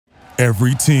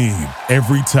Every team,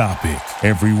 every topic,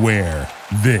 everywhere.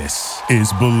 This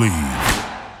is Believe.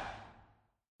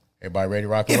 Everybody ready to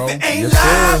rock and roll? If it ain't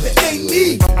live, it ain't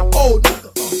me. I'm old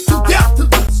nigga. Too deaf to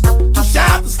lose. Too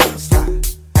shy to slip and slide.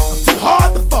 I'm too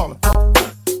hard to fall apart.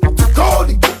 I'm too cold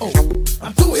to get old.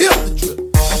 I'm too hip to trip.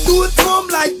 I do it to 'em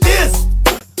like this.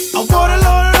 I wanna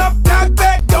load it up, knock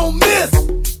back, don't miss.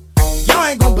 Y'all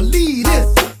ain't gonna believe this.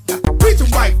 Got the preacher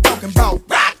wife talking about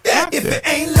rock that. If it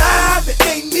ain't live, it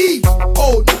ain't me.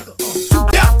 Old nigga. Too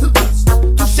deaf to lose.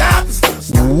 Too shy to slip and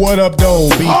slide. What up, though,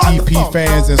 BTP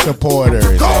fans and supporters?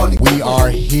 And we are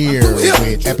here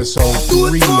with episode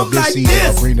 3 of this season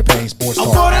of Bring the Pain Sports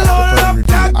Talk After Further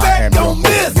Review. I am your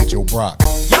host, Mitchell Brock.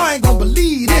 Y'all ain't gonna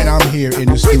believe it. And I'm here in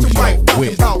the studio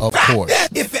with, of course,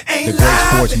 the Great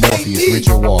Sports Morpheus,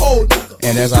 Richard Wall.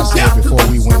 And as I said before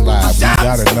we went live, we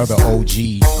got another OG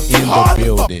in the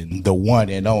building, the one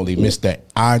and only Mr.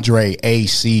 Andre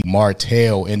A.C.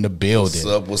 Martell in the building.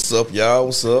 What's up, y'all?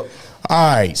 What's up?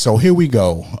 All right, so here we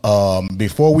go.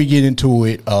 Before we get into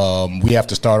it, we have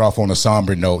to start off on a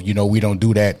somber note. You know, we don't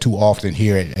do that too often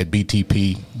here at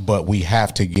BTP, but we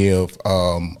have to give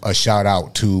a shout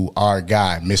out to our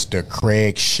guy, Mr.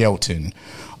 Craig Shelton.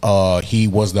 He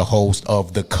was the host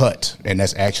of The Cut, and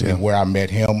that's actually where I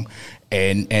met him.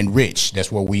 And Rich,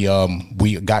 that's where we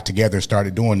got together and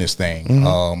started doing this thing.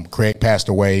 Mm-hmm. Craig passed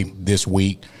away this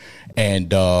week,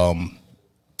 and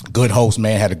good host,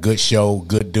 man, had a good show,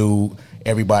 good dude.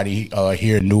 Everybody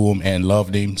here knew him and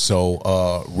loved him.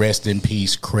 So rest in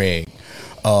peace, Craig.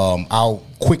 I'll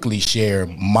quickly share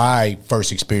my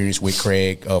first experience with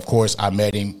Craig. Of course, I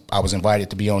met him. I was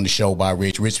invited to be on the show by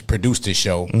Rich. Rich produced this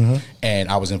show, and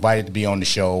I was invited to be on the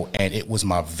show, and it was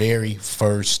my very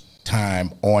first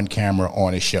time on camera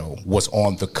on a show, was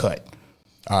on The Cut.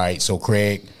 All right, so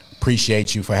Craig,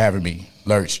 appreciate you for having me.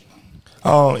 Lurch.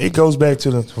 It goes back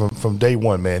to from day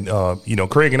one, man. You know,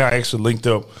 Craig and I actually linked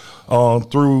up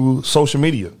through social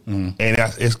media, and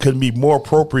it couldn't be more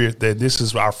appropriate that this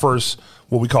is our first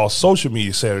what we call social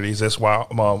media Saturdays. That's why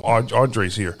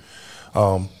Andre's here.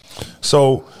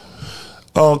 So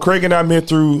Craig and I met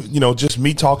through, you know, just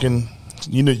me talking,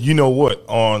 you know what,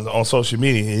 on social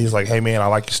media. And he's like, "Hey man, I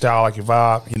like your style, I like your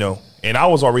vibe," you know. And I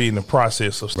was already in the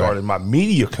process of starting my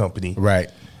media company. Right.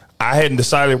 I hadn't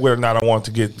decided whether or not I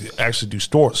wanted to actually do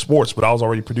sports, but I was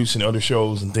already producing other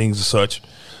shows and things and such.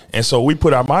 And so we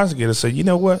put our minds together and said, you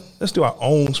know what, let's do our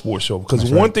own sports show.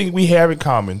 Because one thing we have in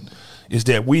common is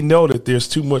that we know that there's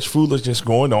too much foolishness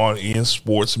going on in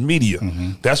sports media.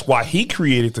 That's why he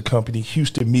created the company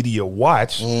Houston Media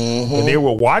Watch. And they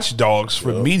were watchdogs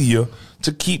for media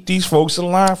to keep these folks in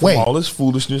line from all this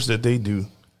foolishness that they do.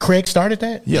 Craig started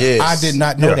that? Yeah. Yes. I did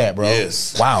not know that, bro.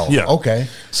 Yes. Wow. Yeah. Okay.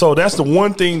 So that's the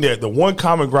one thing the one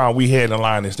common ground we had in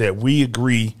line is that we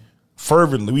agreed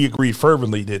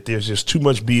fervently that there's just too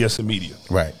much BS in media.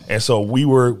 Right. And so we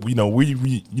were, we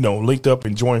linked up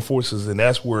and joined forces, and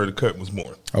that's where The Cut was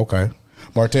born. Okay.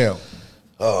 Martell.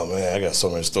 Oh man, I got so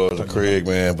many stories of Craig,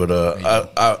 man. But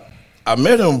I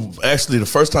met him actually the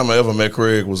first time I ever met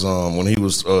Craig was when he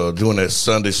was doing that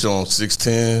Sunday show on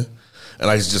 610. And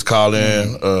I used to just call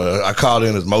in. I called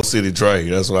in as Mo City Dre.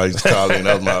 That's what I used to call in.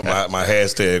 That was my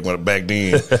hashtag back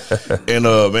then. And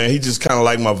man, he just kind of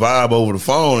liked my vibe over the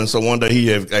phone. And so one day he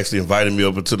had actually invited me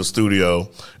over to the studio.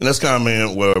 And that's kind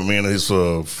of where me and his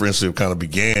friendship kind of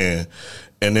began.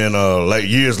 And then like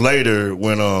years later,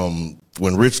 when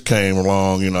Rich came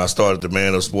along, you know, I started the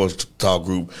Man of Sports Talk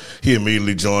group. He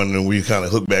immediately joined, and we kind of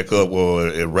hooked back up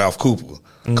at Ralph Cooper.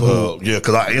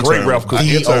 Because I interned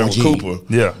with Cooper.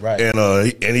 Yeah, right.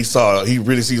 And he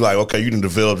really see like, okay, you done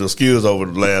developed your skills over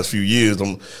the last few years.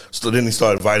 So then he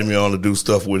started inviting me on to do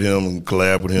stuff with him and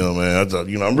collab with him, man. I thought,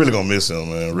 I'm really gonna miss him,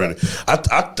 man. Really,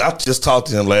 I just talked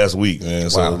to him last week,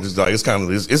 man. So it's kind of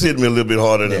it's hitting me a little bit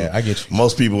harder than I get you.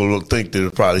 Most people think that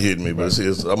it probably hit me, but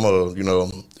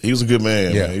he was a good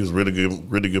man. Yeah, man. He was a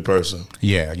really good person.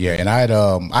 Yeah. And I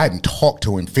hadn't talked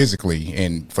to him physically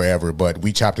in forever, but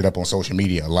we chopped it up on social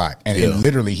media a lot. And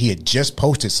literally, he had just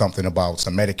posted something about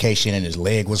some medication and his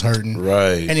leg was hurting.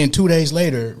 Right. And then 2 days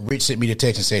later, Rich sent me the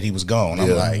text and said he was gone. I'm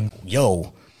like,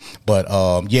 yo. But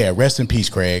rest in peace,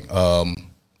 Craig.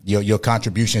 Your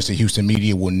contributions to Houston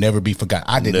media will never be forgotten.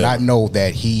 I did not know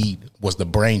that he was the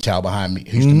brainchild behind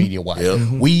Houston Media Watch. Yep.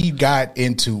 We got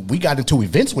into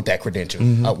events with that credential.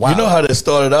 Wow. You know how that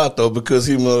started out though, because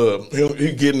he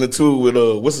getting into it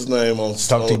with what's his name on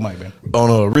Talk to you, Mike, man.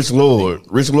 On Rich Lord.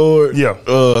 Rich Lord. Yeah.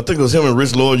 I think it was him and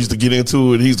Rich Lord used to get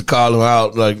into it. He used to call him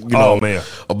out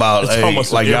about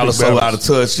like y'all are so out of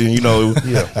touch, and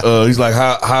he's like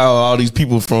how all these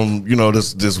people from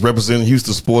this representing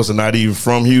Houston sports are not even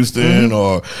from Houston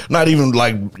or not even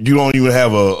like you don't even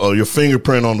have your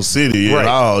fingerprint on the city at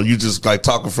all. You just like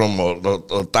talking from a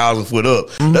 1,000 foot up.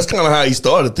 That's kind of how he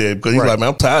started there, because he's like, man,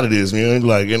 I'm tired of this, man.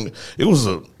 Like, and it was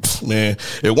at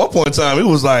one point in time, it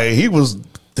was like he was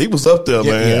up there,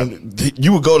 man. Yeah.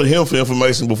 You would go to him for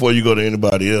information before you go to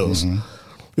anybody else.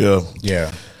 Yeah.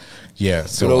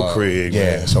 So, Craig.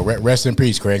 Yeah. Man. So rest in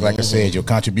peace, Craig. Like I said, your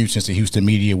contributions to Houston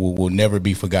media will never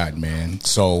be forgotten, man.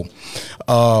 So,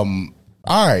 all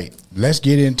right, let's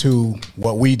get into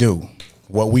what we do.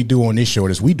 What we do on this show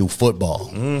is we do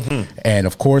football. And,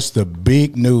 of course, the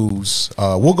big news,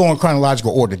 we'll go in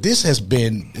chronological order. This has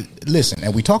been, listen,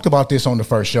 and we talked about this on the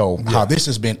first show, how this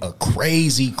has been a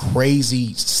crazy,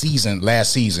 crazy season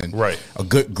last season. Right. A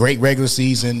great regular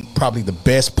season, probably the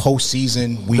best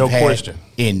postseason we've had. No question.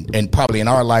 And probably in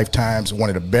our lifetimes, one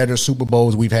of the better Super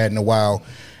Bowls we've had in a while.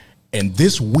 And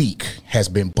this week has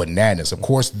been bananas. Of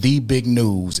course, the big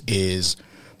news is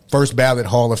first ballot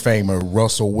Hall of Famer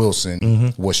Russell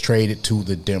Wilson was traded to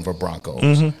the Denver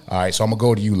Broncos. All right, so I'm going to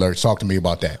go to you, Lurch. Talk to me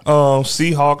about that.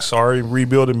 Seahawks are in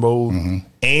rebuilding mode,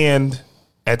 and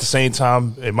at the same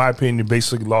time, in my opinion,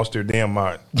 basically lost their damn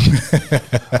mind.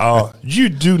 You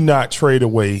do not trade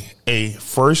away a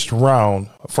first round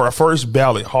for a first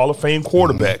ballot Hall of Fame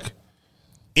quarterback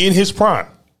in his prime.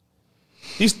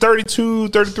 He's 32,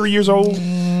 33 years old.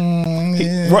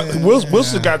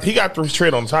 Wilson got the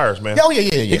tread on the tires, man. Oh, yeah.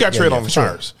 He got tread on the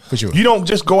tires. For sure. You don't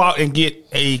just go out and get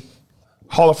a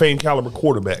Hall of Fame caliber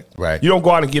quarterback. Right. You don't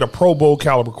go out and get a Pro Bowl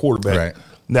caliber quarterback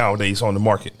nowadays on the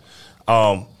market.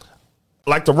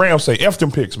 Like the Rams say, F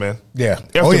them picks, man. Yeah.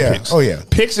 F them picks. Oh, yeah.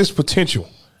 Picks is potential.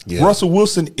 Yeah. Russell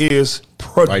Wilson is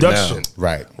production.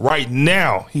 Right. Right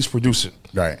now, he's producing.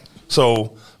 Right.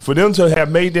 So for them to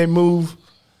have made that move,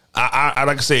 I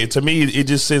like I said, to me, it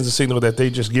just sends a signal that they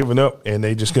just giving up and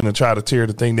they just going to try to tear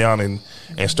the thing down and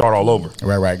start all over.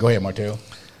 Right. Go ahead, Martell.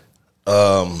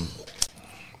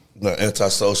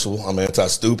 Antisocial. I'm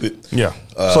anti-stupid. Yeah.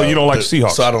 So you don't like the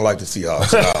Seahawks? So I don't like the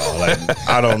Seahawks at all. Like,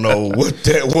 I don't know what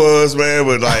that was, man,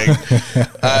 but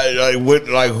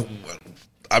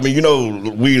I mean,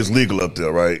 weed is legal up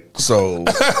there, right? So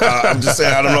I'm just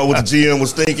saying, I don't know what the GM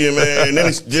was thinking, man. And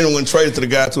then he went traded to the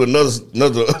guy to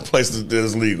another place that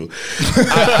is legal.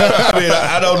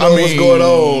 I don't know what's going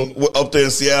on up there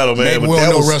in Seattle, man. Maybe but we don't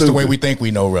know Russ stupid. the way we think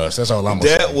we know Russ. That's all I'm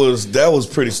going to say. That was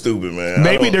pretty stupid, man.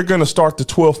 Maybe they're going to start the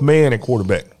 12th man at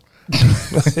quarterback.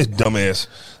 Dumbass.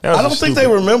 I don't think they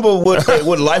remember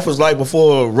what life was like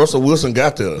before Russell Wilson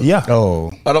got there. Yeah.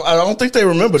 Oh. I don't think they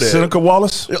remember that. Seneca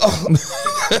Wallace.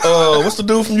 What's the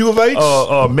dude from U of H?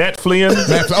 Matt Flynn.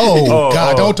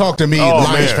 God, don't talk to me,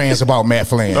 Lions fans, about Matt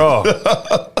Flynn.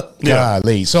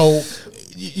 Golly. So,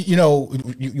 you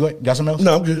got something else?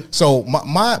 No, I'm good. So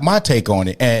my take on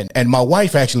it, and my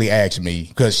wife actually asked me,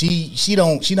 because she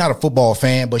not a football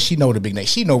fan, but she know the big name.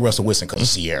 She know Russell Wilson because of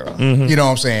Sierra. You know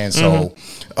what I'm saying? So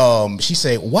she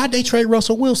said, why'd they trade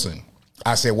Russell Wilson?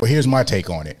 I said, well, here's my take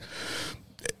on it.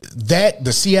 That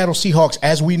the Seattle Seahawks,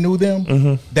 as we knew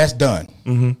them, that's done.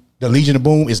 The Legion of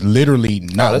Boom is literally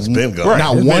not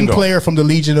one player from the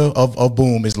Legion of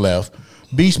Boom is left.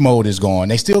 Beast mode is gone.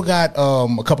 They still got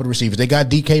a couple of receivers. They got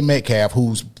DK Metcalf,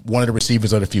 who's one of the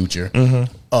receivers of the future.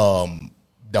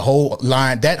 The whole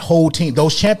line, that whole team,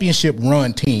 those championship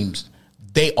run teams,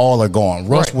 they all are gone.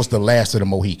 Russ was the last of the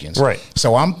Mohicans. Right.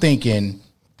 So I'm thinking,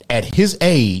 at his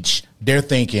age, they're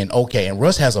thinking, okay, and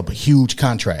Russ has a huge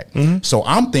contract. So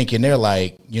I'm thinking they're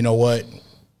like, you know what?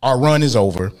 Our run is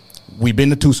over. We've been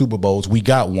to 2 Super Bowls. We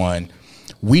got one.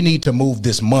 We need to move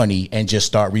this money and just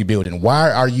start rebuilding. Why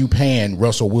are you paying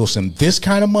Russell Wilson this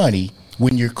kind of money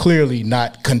when you're clearly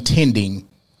not contending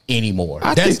anymore?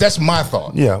 That's my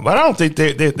thought. Yeah, but I don't think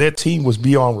that team was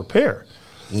beyond repair.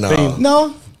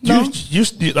 No. You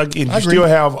still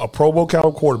have a Pro Bowl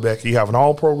caliber quarterback. You have an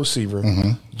All-Pro receiver.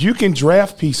 You can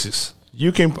draft pieces.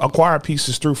 You can acquire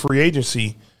pieces through free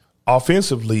agency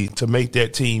offensively to make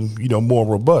that team, more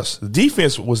robust. The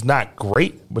defense was not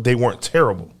great, but they weren't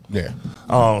terrible. Yeah.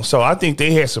 So I think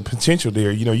they had some potential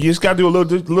there. You just got to do a little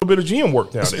bit of GM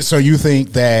work down there. So you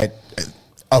think that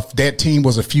that team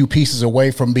was a few pieces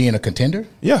away from being a contender?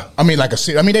 Yeah. I mean,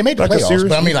 they made the playoffs,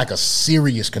 but I mean, like a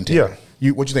serious contender.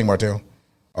 Yeah. What you think, Martell?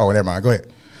 Oh, never mind. Go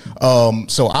ahead.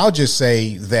 So I'll just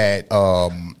say that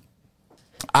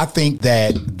I think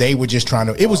that they were just trying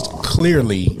to. It was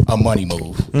clearly a money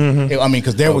move. Mm-hmm. I mean,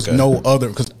 because there was no other.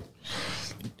 Because,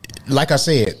 like I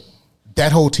said,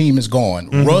 that whole team is gone.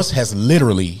 Mm-hmm. Russ has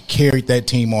literally carried that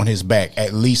team on his back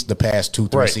at least the past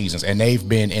 2-3 Right. seasons, and they've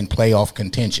been in playoff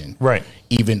contention. Right.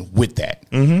 Even with that.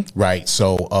 Mm-hmm. Right.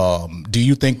 So, do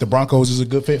you think the Broncos is a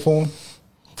good fit for him?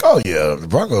 Oh yeah, the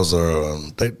Broncos are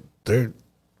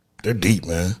they're deep,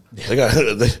 man. They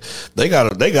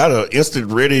got an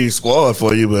instant ready squad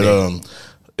for you, but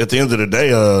at the end of the day,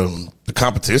 the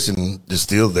competition is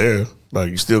still there.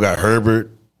 Like you still got Herbert,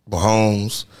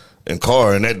 Mahomes, and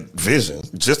Carr in that division.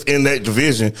 Just in that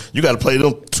division, you got to play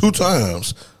them 2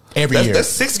 times Every year. That's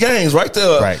 6 games right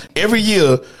there. Right. Every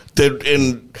year.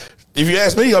 And if you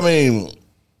ask me, I mean,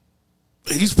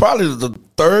 he's probably the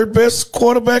 3rd best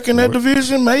quarterback in that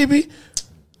division, maybe.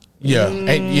 Yeah.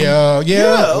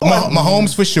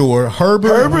 Mahomes for sure.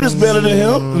 Herbert is better than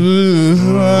him.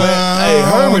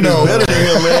 Herbert is better than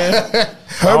him, man.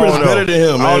 Herbert is better than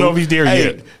him, man. I don't know if he's there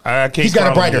yet. I can't. He's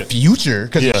got a brighter future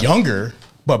because he's younger.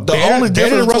 But The only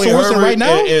better than difference Russell between Wilson Herbert right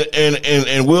now.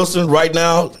 and Wilson right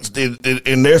now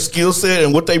in their skill set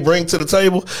and what they bring to the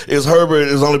table is Herbert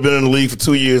has only been in the league for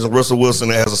 2 years and Russell Wilson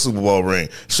has a Super Bowl ring.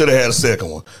 Should have had a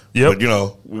second one. Yep.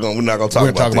 But, we're not going to talk We're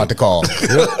about talking about the call.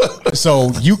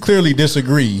 So you clearly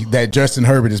disagree that Justin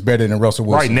Herbert is better than Russell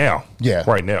Wilson right now. Yeah,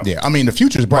 right now. Yeah, I mean the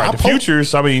future is bright. Right, the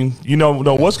futures. I mean, you know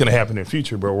what's going to happen in the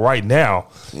future, but right now,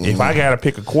 if I got to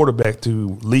pick a quarterback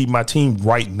to lead my team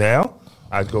right now,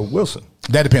 I'd go Wilson.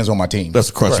 That depends on my team. That's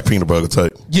a crunchy peanut butter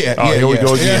tape. Yeah, Here we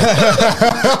go again.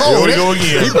 Here we go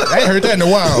again. I ain't heard that in a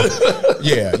while.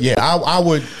 Yeah. I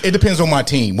would. It depends on my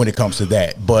team when it comes to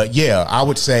that. But yeah, I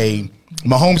would say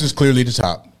Mahomes is clearly the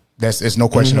top. There's no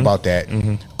question about that.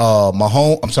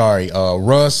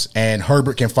 Russ and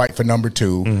Herbert can fight for number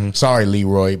 2. Sorry,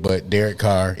 Leroy, but Derek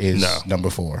Carr is number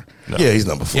 4. No. Yeah, he's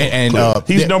number 4. And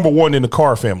he's number 1 in the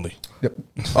Carr family.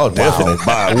 Oh, definitely.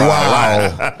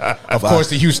 Wow. Of course,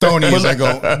 the Houstonians are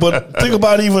going. But think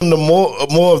about even the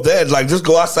more of that. Like, just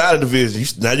go outside of the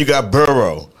division. Now you got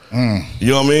Burrow. You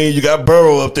know what I mean? You got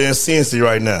Burrow up there in Cincy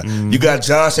right now. You got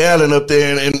Josh Allen up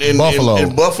there in Buffalo.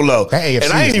 In Buffalo.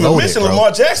 And I ain't even mentioned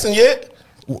Lamar Jackson yet.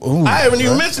 Ooh, I haven't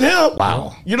even mentioned him.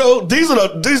 Wow. These are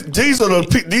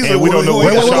we don't know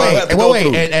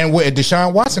wait. And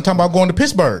Deshaun Watson talking about going to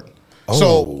Pittsburgh.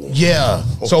 So yeah.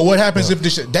 So what happens if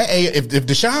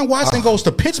Deshaun Watson goes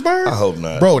to Pittsburgh? I hope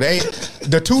not, bro.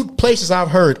 The 2 places I've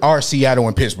heard are Seattle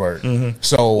and Pittsburgh.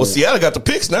 So Seattle got the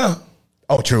picks now.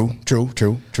 Oh, true.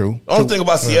 Only thing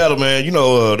about Seattle, man,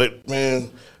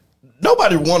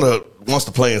 nobody wants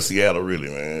to play in Seattle, really,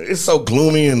 man. It's so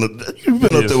gloomy, and you've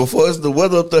been up there before. It's the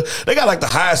weather up there. They got like the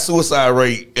highest suicide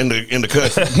rate in the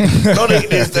country.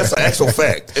 That's an actual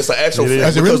fact. It's an actual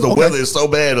fact because the weather is so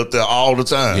bad up there all the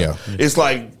time. Yeah, it's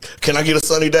like, can I get a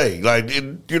sunny day? Like,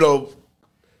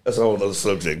 that's a whole other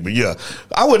subject. But yeah,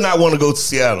 I would not want to go to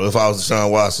Seattle if I was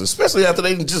Deshaun Watson, especially after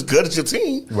they just gutted your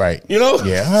team. Right.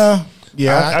 Yeah.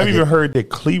 I've even heard that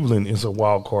Cleveland is a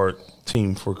wild card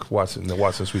team for Watson, the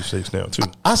Watson sweepstakes now too.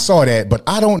 I saw that, but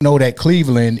I don't know that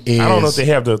Cleveland is. I don't know if they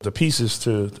have the pieces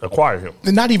to acquire him.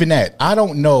 Not even that. I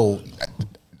don't know.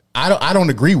 I don't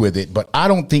agree with it, but I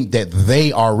don't think that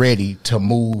they are ready to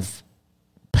move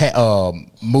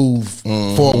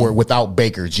forward without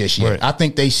Baker just yet. Right. I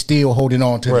think they still holding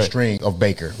on to the string of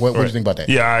Baker. What do you think about that?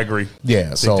 Yeah, I agree.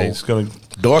 Yeah, so it's going to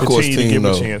dark horse continue to team, give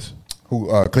him a chance. Who?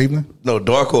 Cleveland? No,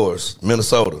 dark horse,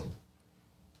 Minnesota.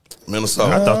 I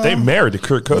thought they married to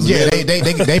Kirk Cousins. Yeah, they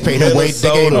paid him way.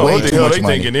 They gave him way what the too hell much they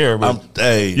money. thinking there?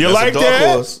 You like a dark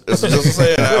that? Horse. It's just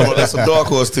saying. That's a dark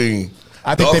horse team.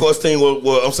 I think dark horse team.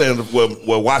 I'm saying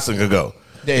where Watson could go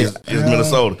is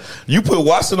Minnesota. You put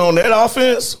Watson on that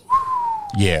offense.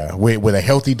 Yeah, with a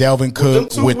healthy Dalvin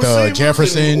Cook, with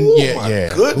Jefferson.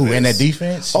 Goodness. And that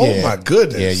defense. My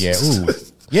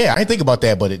goodness. Yeah, I didn't think about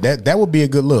that, but that would be a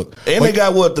good look. And they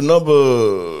got the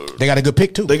number? They got a good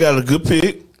pick too. They got a good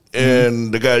pick,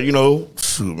 and they got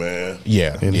man.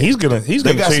 Yeah, and he's gonna change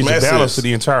the balance to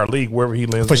the entire league wherever he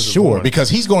lands for sure because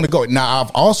he's going to go. Now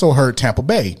I've also heard Tampa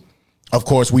Bay. Of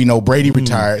course, we know Brady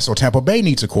retired, so Tampa Bay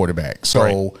needs a quarterback.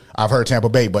 So I've heard Tampa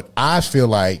Bay, but I feel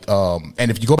like, and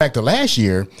if you go back to last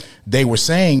year, they were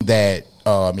saying that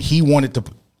he wanted to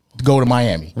go to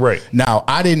Miami. Right. Now,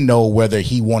 I didn't know whether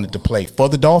he wanted to play for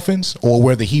the Dolphins or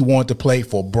whether he wanted to play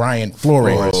for Brian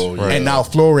Flores. And now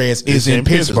Flores is in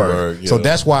Pittsburgh. So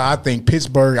that's why I think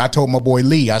Pittsburgh, I told my boy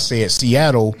Lee, I said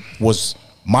Seattle was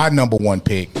my number 1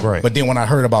 pick. Right. But then when I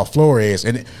heard about Flores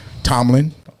and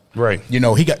Tomlin,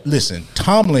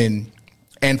 Tomlin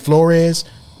and Flores,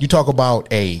 you talk about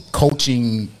a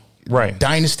coaching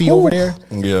dynasty over there.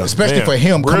 Yeah. Especially for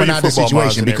him coming out of the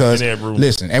situation because, in that room.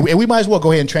 listen, and we might as well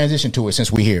go ahead and transition to it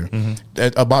since we're here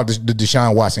about the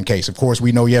Deshaun Watson case. Of course,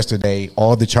 we know yesterday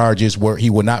all the charges were he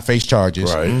will not face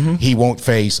charges. Right. He won't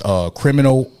face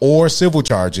criminal or civil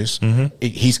charges.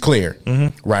 He's clear,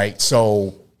 right?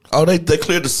 So. Oh, they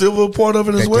cleared the civil part of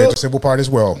it as They well? cleared the civil part as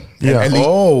well. Yeah. At least-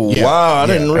 Wow. I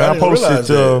didn't I realize posted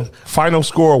that. final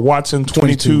score Watson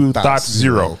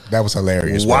 22.0. That was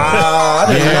hilarious. Wow.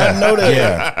 I did not know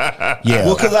that. Yeah.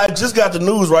 Well, because I just got the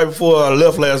news right before I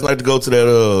left last night to go to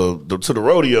that to the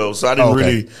rodeo, so I didn't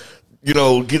really,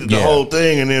 get the whole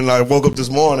thing. And then I woke up this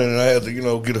morning and I had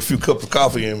to, get a few cups of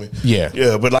coffee in me.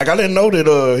 Yeah. But I didn't know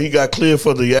that he got cleared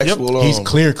for the actual. He's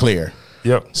clear.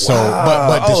 Yep. So,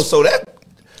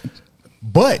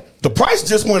 but the price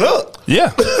just went up. Yeah.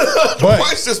 The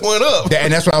price just went up.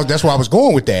 And that's why I was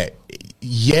going with that.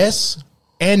 Yes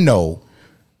and no.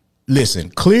 Listen,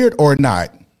 cleared or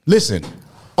not. Listen,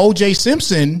 O.J.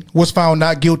 Simpson was found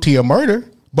not guilty of murder.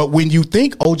 But when you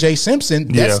think O.J. Simpson,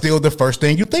 that's still the first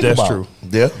thing you think about. That's true.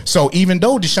 Yeah. So even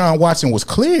though Deshaun Watson was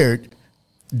cleared,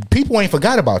 people ain't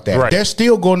forgot about that. Right. There's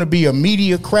still going to be a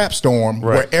media crap storm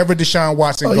wherever Deshaun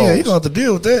Watson goes. Yeah, he's going to have to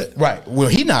deal with that. Right. Well,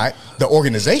 he not. The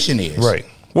organization is. Right.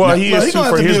 Well, he is too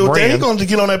for his brand. He's going to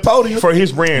get on that podium. For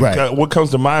his brand, Right. what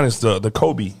comes to mind is the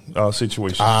Kobe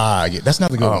situation. Yeah, that's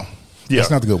not the good one. Yeah.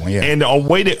 That's not the good one, yeah. And the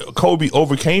way that Kobe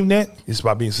overcame that is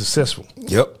by being successful.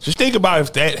 Yep. Just think about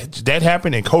if that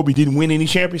happened and Kobe didn't win any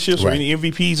championships or Right. any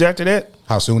MVPs after that.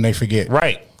 How soon they forget.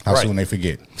 Right. How soon they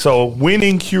forget. So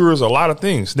winning cures a lot of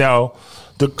things. Now,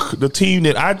 the team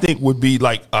that I think would be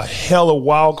like a hella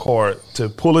wild card to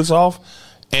pull this off,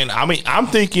 and I mean, I'm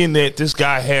thinking that this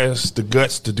guy has the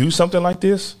guts to do something like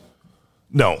this.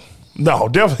 No,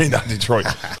 definitely not Detroit.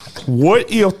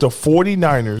 What if the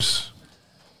 49ers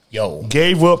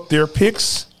gave up their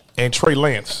picks and Trey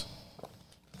Lance?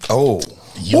 Oh.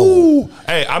 Ooh.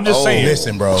 Hey, I'm just saying.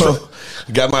 Listen, bro.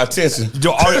 You got my attention. Do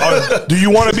you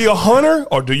want to be a hunter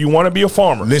or do you want to be a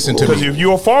farmer? Listen to me. Because if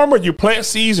you're a farmer, you plant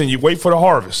seeds and you wait for the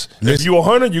harvest. If you're a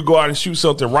hunter, you go out and shoot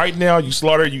something right now. You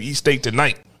slaughter, you eat steak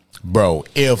tonight. Bro,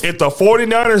 if the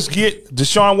 49ers get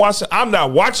Deshaun Watson, I'm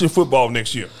not watching football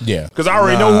next year. Yeah. Because I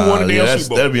already know who won the damn Super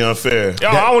Bowl. That'd be unfair.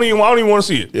 I don't even want to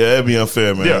see it. Yeah, that'd be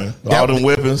unfair, man. Yeah. All them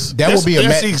weapons. That's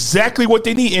exactly what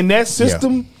they need in that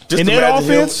system. Just in that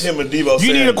offense, him and Devo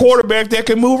you need a quarterback that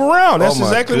can move around. That's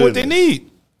exactly what they goodness. need.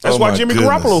 That's why Jimmy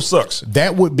Garoppolo sucks.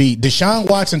 That would be Deshaun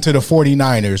Watson to the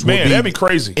 49ers. Man, that'd be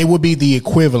crazy. It would be the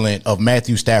equivalent of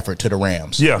Matthew Stafford to the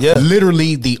Rams. Yeah.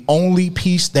 Literally the only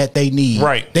piece that they need.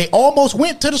 Right. They almost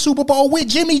went to the Super Bowl with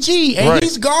Jimmy G, and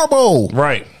he's Garbo.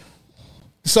 Right.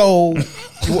 So,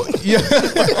 yeah.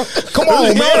 Come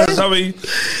on, man. I mean,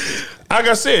 like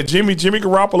I said, Jimmy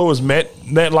Garoppolo is Matt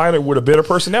Leinart with a better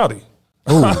personality.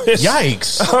 Ooh,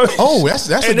 yikes. That's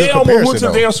a and good they almost comparison, went to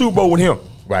the though. damn Super Bowl with him.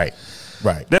 Right.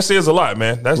 That says a lot,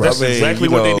 man. That's exactly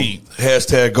what they need.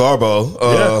 Hashtag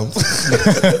Garbo.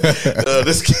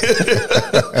 This kid.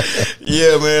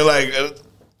 Yeah, man. Like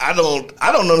I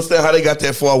don't understand how they got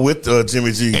that far with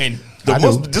Jimmy G. And the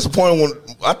most disappointing one,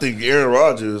 I think, Aaron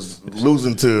Rodgers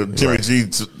losing to Jimmy G.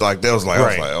 Like that was like I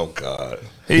was like, oh God.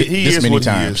 He this is many what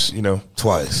times. he is,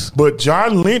 Twice. But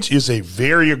John Lynch is a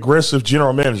very aggressive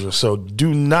general manager, so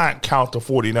do not count the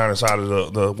 49ers out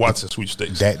of the Watson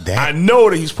sweepstakes. I know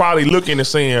that he's probably looking and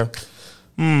saying,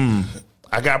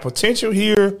 I got potential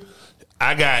here.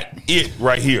 I got it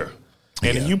right here.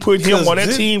 And if you put him on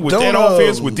that team with that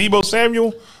offense with Deebo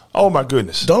Samuel, oh my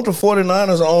goodness. Don't the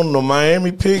 49ers own the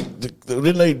Miami pick?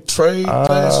 Didn't they trade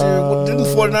last year? Didn't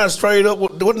the 49ers trade up?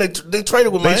 They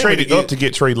traded with Miami. They traded up to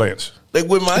get Trey Lance. They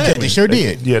with Miami. They sure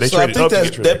did. They so traded I up think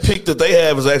to get Trey that Lance. pick that they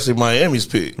have is actually Miami's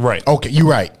pick. Right. Okay, you're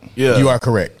right. Yeah. You are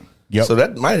correct. Yep. So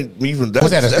that might even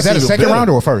is that a second round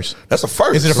or a first? That's a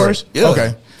first. Is it a first? Yeah.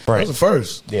 Okay. Right. That's a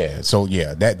first. Yeah. So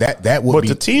that would But be.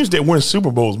 the teams that win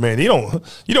Super Bowls, man, you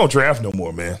don't draft no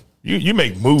more, man. You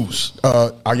make moves.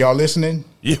 Are y'all listening?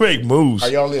 You make moves. Are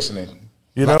y'all listening?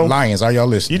 You know, Lions. Are y'all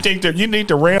listening? You think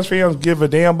the Rams fans give a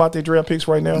damn about their draft picks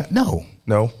right now? No.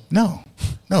 Not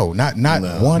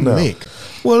one lick.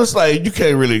 Well, it's like you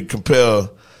can't really compare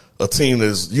a team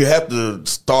that's you have to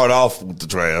start off with the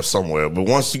draft somewhere, but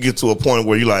once you get to a point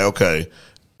where you're like, okay,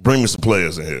 bring me some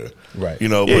players in here, right?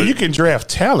 Yeah, you can draft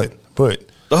talent, but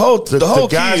the whole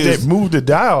guys that move the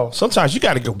dial, sometimes you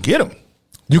got to go get them.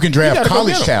 You can draft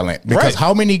college talent because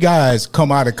how many guys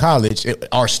come out of college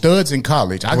are studs in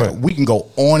college? We can go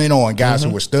on and on. Guys who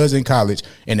were studs in college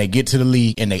and they get to the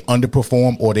league and they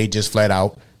underperform or they just flat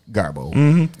out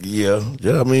garbo. Yeah.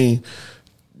 I mean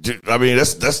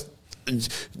that's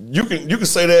you can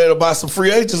say that about some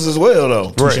free agents as well, though.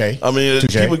 Touché. I mean,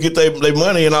 Touché. people get their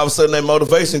money, and all of a sudden their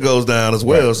motivation goes down as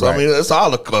well. Right, so I mean, it's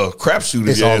all a crapshoot.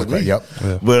 It's all a yep.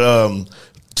 Yeah. But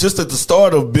just at the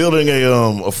start of building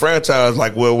a franchise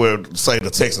like where say the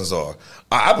Texans are,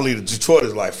 I believe that Detroit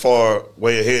is like far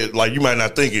way ahead. Like you might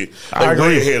not think it. They're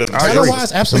way ahead of the Texans.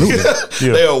 Otherwise, absolutely.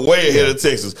 Yeah. They are way ahead of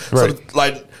Texas. Right. So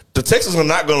like the Texans are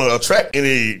not going to attract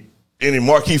any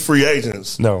marquee free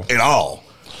agents. No. At all.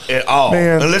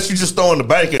 Man. Unless you just throwing the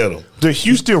bank at them. The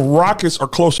Houston Rockets are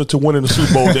closer to winning the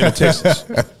Super Bowl than the Texans.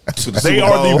 They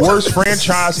are the worst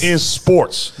franchise in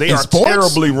sports. They are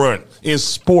terribly run in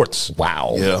sports.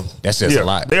 Wow. Yeah. That says a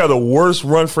lot. They are the worst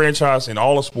run franchise in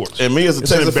all of sports. And me as a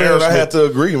Texas fan, I have to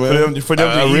agree, man. For them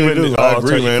I really do. I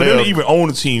agree, man. For them to even own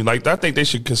the team, like I think they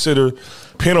should consider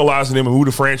penalizing them and move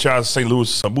the franchise to St.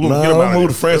 Louis. Move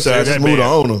the franchise, just move the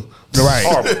owner. Right.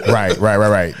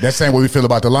 That's the same way we feel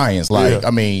about the Lions. Like, I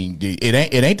mean, it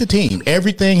ain't the team.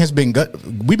 Everything has been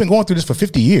we've been going through this for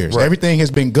 50 years. Right. Everything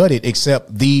has been gutted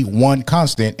except the one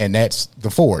constant, and that's the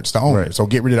Fords, the owner. Right. So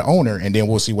get rid of the owner, and then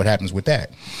we'll see what happens with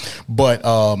that. But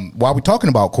while we're talking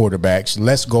about quarterbacks,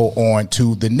 let's go on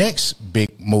to the next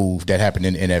big move that happened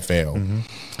in the NFL. Mm-hmm.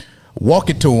 Walk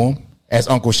it to him. As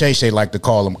Uncle Shay like to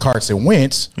call him, Carson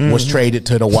Wentz was traded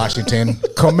to the Washington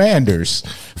Commanders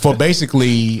for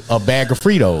basically a bag of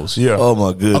Fritos. Yeah. Oh,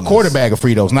 my goodness. A quarter bag of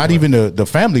Fritos, not even the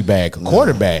family bag, a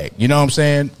quarter bag. You know what I'm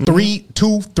saying?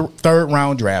 Two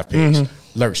third-round draft picks.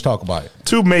 Lurch, talk about it.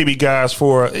 Two maybe guys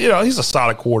for, he's a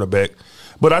solid quarterback.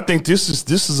 But I think this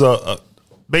is a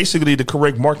basically the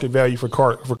correct market value for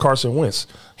Carson Wentz.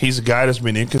 He's a guy that's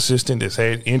been inconsistent, that's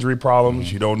had injury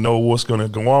problems. You don't know what's going to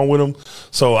go on with him.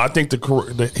 So I think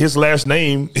his last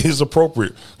name is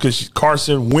appropriate because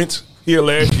Carson went here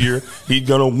last year. He's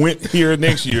going to went here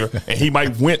next year, and he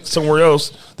might went somewhere else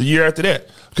the year after that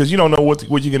because you don't know what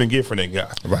you're going to get from that guy.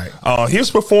 Right.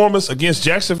 His performance against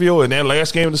Jacksonville in that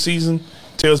last game of the season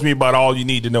tells me about all you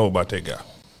need to know about that guy.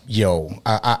 Yo,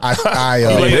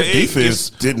 that defense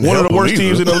didn't one of the worst either.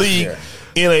 teams in the league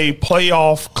in a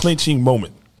playoff clinching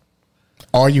moment.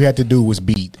 All you had to do was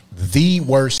beat the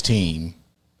worst team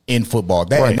in football.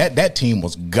 That team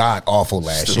was god awful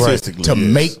last year to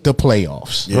make the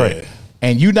playoffs. Yeah. Right.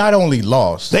 And you not only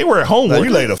lost, they were at home. You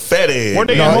laid a fat egg. Weren't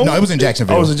they at home? No, it was in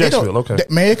Jacksonville. Oh, it was in Jacksonville. Okay,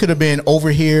 man, it could have been over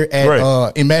here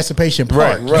at Emancipation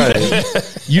Park.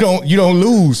 Right. You don't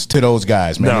lose to those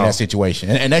guys, man, in that situation,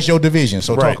 and that's your division.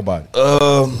 So talk about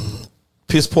it.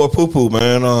 Piss poor poo poo,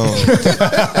 man.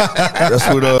 That's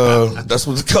what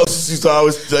the coaches used to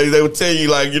always say. They would tell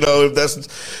you, like,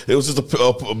 it was just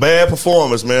a bad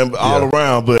performance, man, all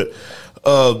around. But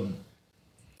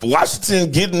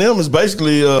Washington getting them is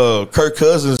basically Kirk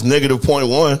Cousins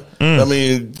 -0.1. I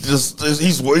mean,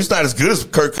 he's not as good as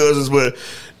Kirk Cousins, but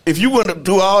if you want to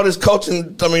do all this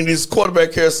coaching, this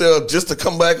quarterback carousel just to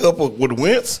come back up with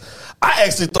Wentz, I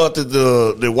actually thought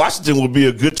that Washington would be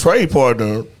a good trade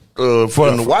partner for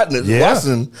the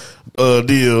Watson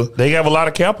deal. They have a lot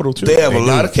of capital too. They have a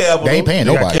lot of capital. They ain't paying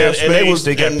nobody.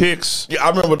 They got picks. Yeah, I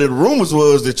remember the rumors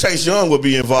was that Chase Young would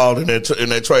be involved in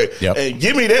that trade. Yep. And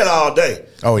give me that all day.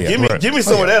 Oh yeah, give me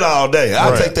some of that all day.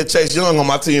 I'll take that Chase Young on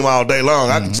my team all day long.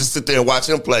 I can just sit there and watch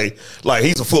him play like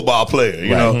he's a football player,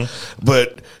 you know.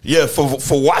 But yeah, for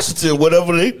Washington,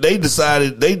 whatever they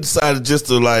decided just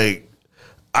to like.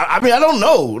 I don't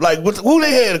know, like who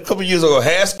they had a couple years ago,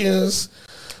 Haskins.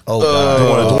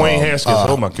 Dwayne Haskins.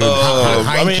 Oh my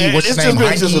goodness. What's his name?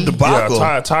 It's just a debacle.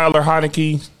 Tyler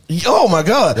Heineke. Oh my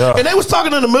God! Yeah. And they was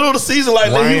talking in the middle of the season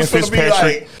like he was going to be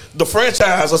like the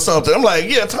franchise or something. I'm like,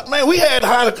 yeah, man, we had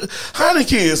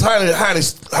Heineke is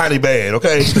Heine bad.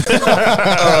 Okay,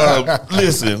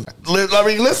 listen.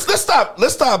 Let's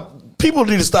stop. People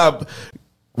need to stop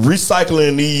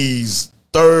recycling these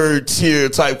third tier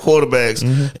type quarterbacks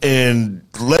and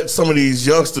let some of these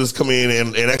youngsters come in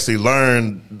and actually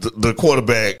learn the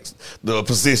quarterback, the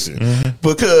position.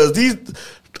 Because you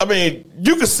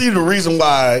can see the reason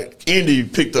why Indy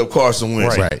picked up Carson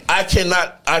Wentz. Right. I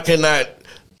cannot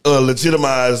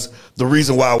legitimize the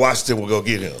reason why Washington will go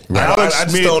get him. Right. I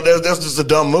just don't. That's just a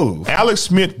dumb move. Alex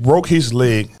Smith broke his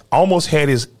leg, almost had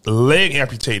his leg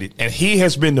amputated, and he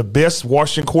has been the best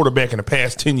Washington quarterback in the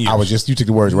past 10 years. You took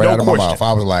the words right out of my mouth.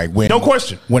 I was like, no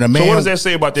question. When a man, so what does that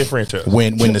say about that franchise?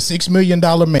 When the $6 million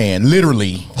man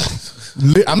literally.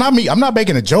 I'm not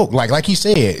making a joke. Like he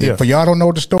said, for y'all don't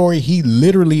know the story, he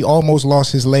literally almost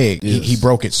lost his leg. Yes. He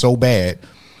broke it so bad.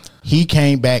 He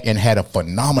came back and had a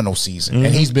phenomenal season.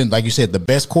 And he's been, like you said, the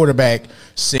best quarterback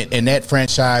in that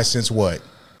franchise since what?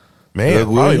 Man,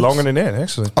 probably longer than that,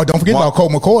 actually. Oh, don't forget about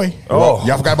Colt McCoy. Oh.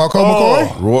 Y'all forgot about Colt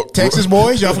McCoy? Texas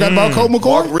boys, y'all forgot about Colt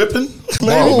McCoy? Mark Rippon?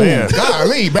 Oh, man.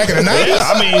 Golly, back in the 90s. Yeah,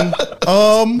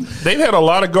 I mean, they've had a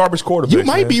lot of garbage quarterbacks. You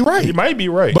might be right. You might be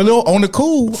right. But on the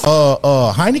cool,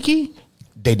 Heineke,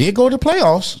 they did go to the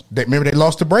playoffs. Remember they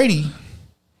lost to Brady.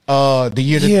 The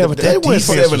year that but they went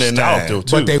 7-9 though,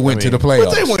 but they went to the playoffs.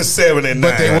 But they went 7-9.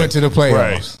 But they went to the playoffs.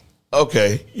 Right.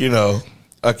 Okay,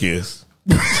 I guess.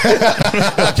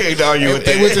 I can't argue with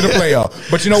that. They went to the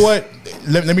playoff. But you know what?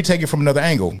 Let me take it from another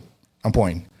angle. I'm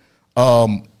pointing.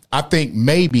 I think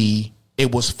maybe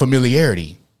it was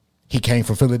familiarity. He came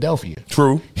from Philadelphia.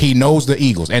 True. He knows the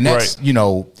Eagles. And that's, Right.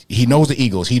 He knows the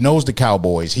Eagles. He knows the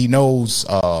Cowboys. He knows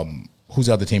who's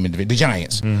the other team in the division? The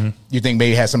Giants. Mm-hmm. You think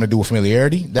maybe it has something to do with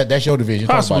familiarity? That's your division.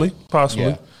 Talk about Possibly.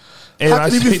 it. Yeah. And How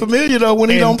can he be familiar though when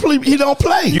he don't play? He don't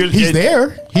play. He's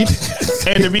there.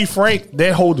 And to be frank,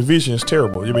 that whole division is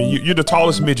terrible. I mean, you're the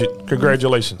tallest midget.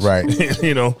 Congratulations. Right.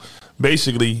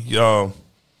 Basically.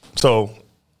 So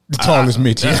The tallest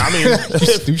midget. I mean,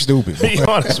 you stupid. Be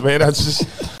honest, man.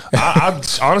 I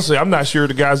honestly, I'm not sure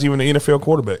the guy's even an NFL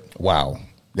quarterback. Wow.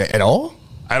 At all?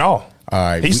 At all. All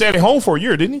right. He stayed at home for a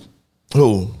year, didn't he?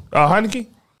 Who? Heineke?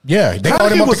 Yeah. They How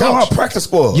called him he up was the on our couch. practice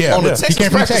squad. Yeah. On the Yeah. Texas He came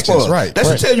from practice Texas, squad. right, That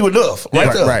should right. tell you enough.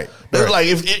 Right there. Right. Like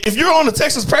if you're on the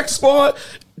Texas practice squad,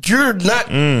 you're not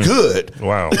good.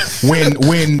 Wow.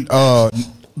 when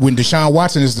Deshaun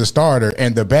Watson is the starter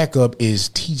and the backup is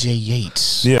TJ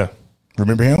Yates. Yeah.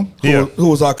 Remember him? Yeah. Who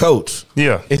was our coach?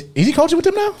 Yeah. Is he coaching with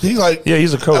them now? He's like, Yeah,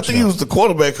 he's a coach I think now. he was the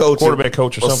quarterback coach. Quarterback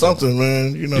coach or something.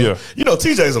 man. Yeah.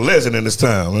 TJ's a legend in this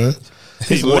town, man.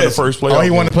 He won the first playoff. Oh,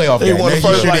 he won the playoff He game. won the Yeah,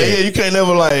 first. sure did. You can't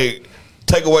never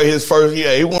take away his first.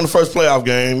 Yeah, he won the first playoff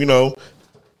game.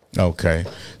 Okay.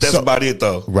 That's about it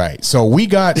though. Right. So we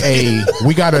got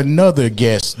another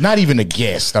guest. Not even a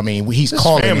guest. I mean, he's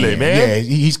calling family, in. man. Yeah,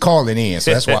 he's calling in.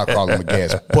 So that's why I call him a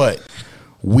guest. But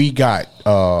we got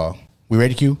we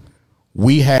ready, Q?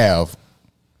 We have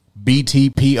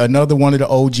BTP, another one of the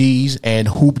OGs, and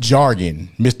Hoop Jargon,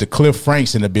 Mr. Cliff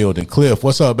Franks in the building. Cliff,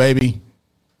 what's up, baby?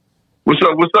 What's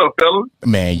up, fellas?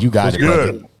 Man, you got it,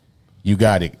 good? brother. You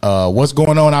got it. What's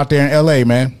going on out there in LA,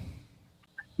 man?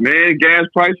 Man, gas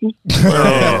prices.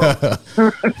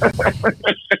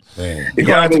 You're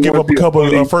gonna have to give up a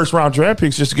couple of first round draft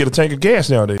picks just to get a tank of gas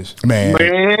nowadays. Man,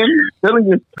 Telling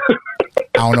you.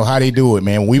 I don't know how they do it,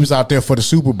 man. When we was out there for the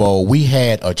Super Bowl, we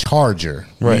had a Charger.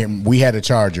 Right. We had a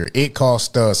Charger. It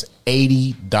cost us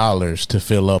 $80 to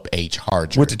fill up a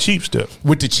Charger. With the cheap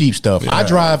stuff. Yeah. I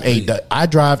drive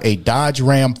a Dodge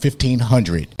Ram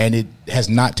 1500, and it has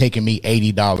not taken me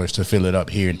 $80 to fill it up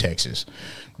here in Texas.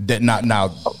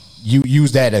 Now you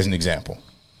use that as an example.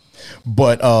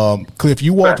 But Cliff,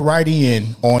 you walked right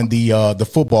in on the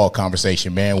football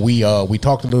conversation, man. We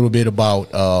talked a little bit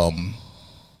about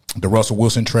the Russell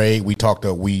Wilson trade. We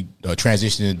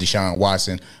transitioned into Deshaun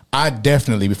Watson. I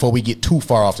definitely, before we get too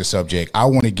far off the subject, I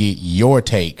want to get your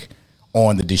take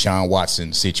on the Deshaun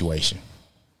Watson situation.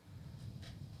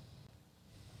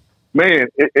 Man,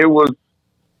 it was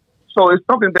so it's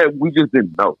something that we just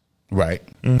didn't know. Right.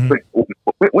 Like,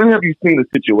 when have you seen a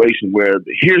situation where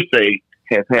the hearsay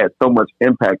has had so much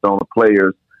impact on a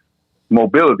player's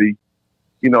mobility,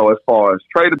 as far as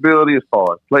tradability, as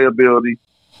far as playability,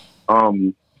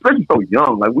 especially so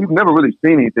young. Like, we've never really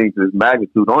seen anything to this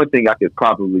magnitude. The only thing I could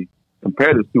probably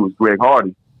compare this to is Greg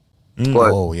Hardy.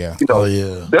 But, Oh, yeah.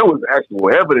 there was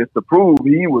actual evidence to prove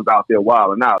he was out there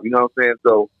wilding out. You know what I'm saying?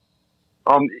 So,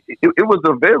 it was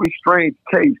a very strange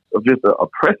case of just a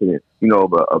precedent,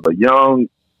 of a young,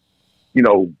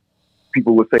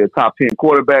 people would say a top 10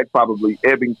 quarterback, probably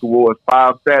ebbing towards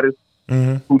 5 status,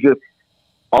 who just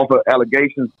offer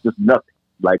allegations, just nothing,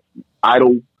 like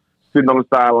idle, sitting on the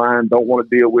sideline, don't want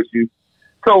to deal with you.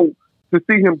 So to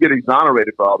see him get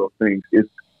exonerated for all those things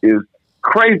is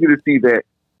crazy to see that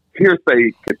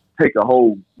hearsay could take a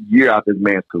whole year out this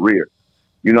man's career.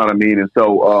 You know what I mean? And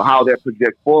so how that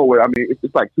projects forward, I mean,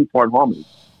 it's like two-part harmony.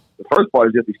 The first part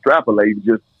is just extrapolating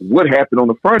just what happened on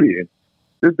the front end.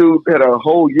 This dude had a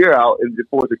whole year out, and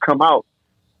before it to come out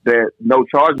that no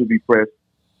charge would be pressed,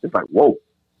 it's like, whoa.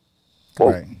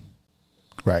 Right.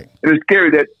 And it's scary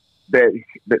that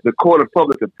the court of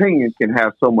public opinion can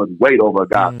have so much weight over a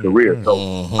guy's career. So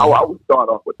I would start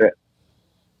off with that.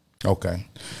 Okay.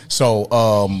 So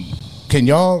can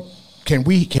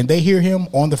they hear him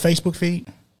on the Facebook feed?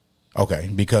 Okay,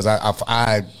 because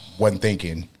I wasn't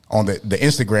thinking on the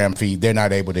Instagram feed, they're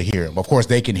not able to hear him. Of course,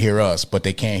 they can hear us, but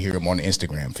they can't hear him on the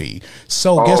Instagram feed.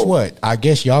 So guess what? I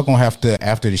guess y'all gonna have to,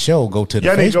 after the show, go to the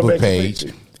Facebook page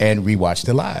and rewatch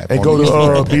the live. And go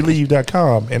to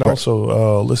Believe.com and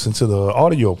also listen to the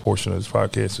audio portion of this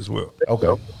podcast as well.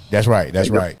 Okay, that's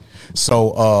right.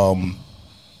 So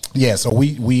Yeah, so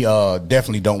we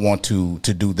definitely don't want to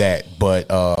do that, but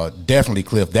definitely,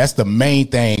 Cliff, that's the main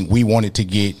thing we wanted to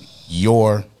get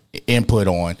your input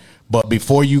on. But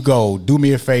before you go, do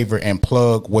me a favor and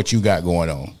plug what you got going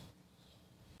on.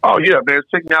 Oh yeah, man!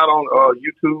 Check me out on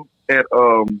YouTube at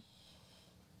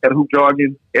Hoop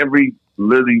Jargon. Every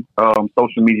literally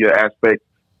social media aspect,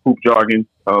 Hoop Jargon.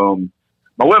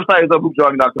 My website is up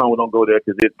hoopjargon.com. We don't go there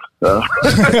because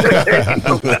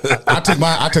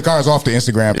I took ours off the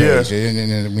Instagram page.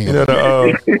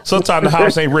 Yeah. Sometimes the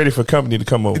house ain't ready for company to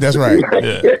come over. That's right.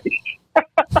 Yeah.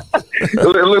 It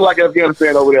looks like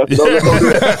Afghanistan over there. So let's go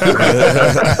do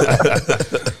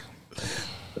that.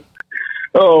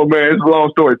 Oh man, it's a long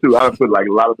story too. I put like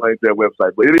a lot of things to that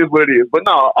website, but it is what it is. But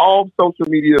no, all social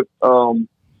media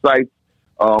sites,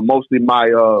 mostly my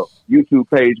YouTube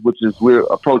page, which is we're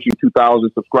approaching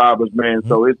 2,000 subscribers, man.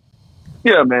 So it's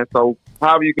man. So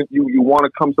however you want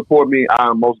to come support me,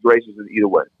 I'm most gracious in either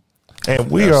way.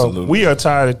 And we are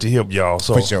tired at the hip, y'all.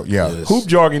 So for sure, yeah. Yes. Hoop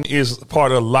Jargon is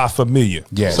part of La Familia.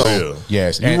 Yes. So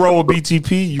yes. You roll with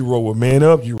BTP, you roll with Man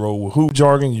Up, you roll with Hoop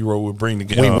Jargon, you roll with Bring the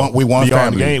Game. We one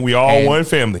family. The game. We all one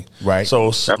family. Right.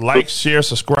 So like, share,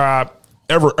 subscribe,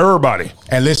 everybody.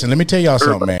 And listen, let me tell y'all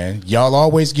something, man. Y'all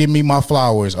always give me my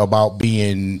flowers about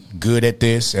being good at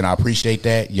this, and I appreciate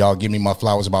that. Y'all give me my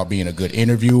flowers about being a good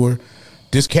interviewer.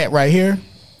 This cat right here,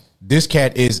 this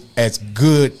cat is as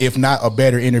good, if not a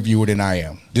better interviewer than I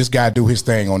am. This guy do his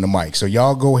thing on the mic. So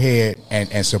y'all go ahead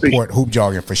and support Hoop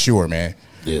Jargon for sure, man.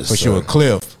 Yes, for sure.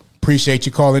 Cliff, appreciate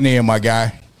you calling in, my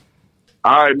guy.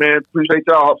 All right, man. Appreciate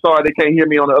y'all. I'm sorry they can't hear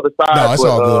me on the other side. No, it's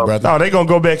all good, brother. No, they going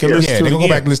to go back and listen to it. Yeah, they're going to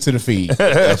go back and listen to the feed.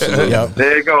 Absolutely. Yep.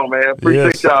 There you go, man.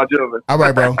 Appreciate y'all, gentlemen. All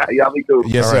right, bro. Y'all be cool.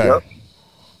 Yes, all sir. Right, yep.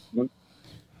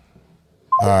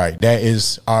 All right, that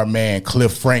is our man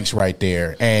Cliff Franks right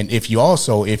there. And if you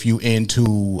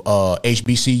into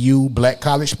HBCU Black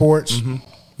college sports,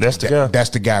 that's the guy. That's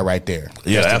the guy right there.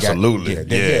 Yeah, that's absolutely.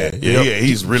 Yeah.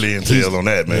 He's really intel on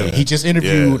that, man. Yeah, he just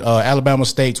interviewed Alabama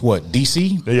State's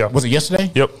DC? Yeah. Was it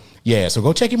yesterday? Yep. Yeah, so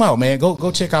go check him out, man.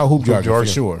 Go check out Hoop Jargon for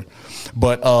sure.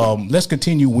 But let's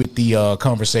continue with the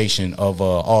conversation of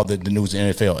all the news in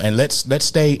the NFL, and let's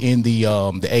stay in the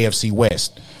AFC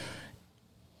West.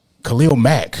 Khalil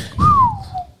Mack.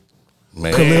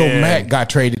 Man. Khalil Mack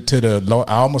got traded to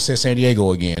I almost said San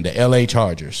Diego again, the LA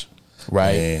Chargers,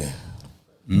 right? Man.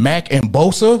 Mack and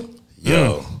Bosa,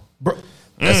 yo,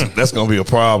 that's gonna be a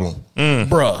problem,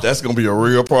 bruh. That's gonna be a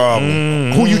real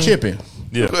problem. Who you chipping?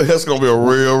 Yeah, that's gonna be a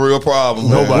real problem.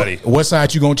 Nobody. What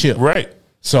side you gonna chip? Right.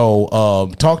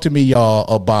 So, talk to me,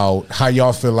 y'all, about how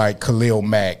y'all feel like Khalil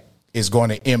Mack is going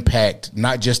to impact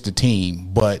not just the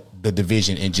team but the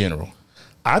division in general.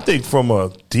 I think from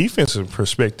a defensive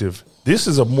perspective, this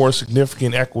is a more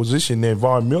significant acquisition than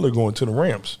Von Miller going to the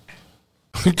Rams,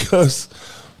 because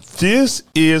this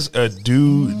is a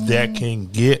dude that can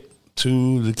get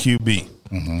to the QB,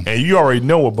 and you already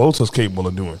know what Bosa's capable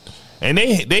of doing. And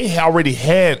they already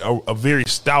had a very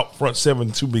stout front seven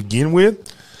to begin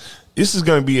with. This is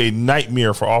going to be a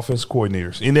nightmare for offensive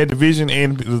coordinators in that division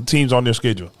and the teams on their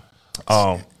schedule.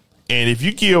 And if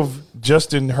you give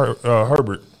Justin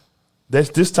Herbert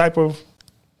this type of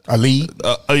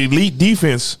elite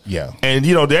defense, and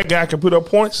that guy can put up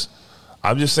points,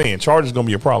 I'm just saying, Chargers going to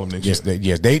be a problem next year.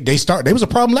 They was a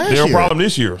problem last year. They were a problem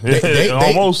this year. They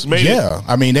almost made it. Yeah,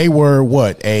 I mean, they were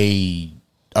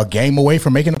a game away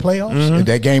from making the playoffs.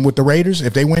 That game with the Raiders,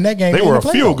 if they win that game, they were a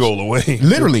field goal away.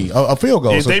 Literally, a field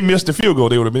goal. If they missed the field goal,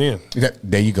 they would have been in.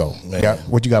 There you go. Yeah.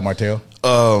 What you got, Martell?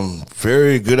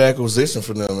 Very good acquisition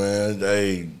for them,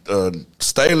 man.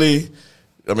 Staley,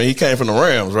 I mean, he came from the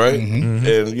Rams, right? And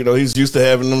he's used to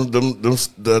having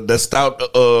that stout,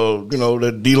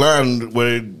 the D line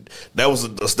where that's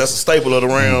a staple of the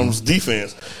Rams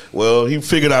defense. Well, he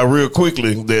figured out real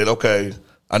quickly that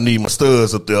I need my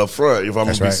studs up there up front if I'm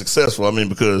going to be successful. I mean,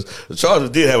 because the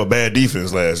Chargers did have a bad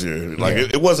defense last year.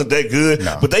 It wasn't that good,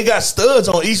 but they got studs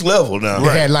on each level now.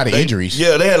 They had a lot of injuries.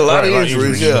 Yeah, they had a lot of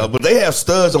injuries, but they have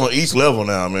studs on each level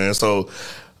now, man. So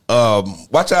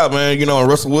watch out, man. And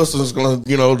Russell Wilson's going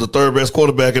to, the third best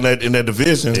quarterback in that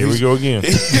division. Here we go again.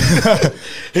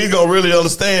 He's going to really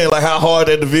understand how hard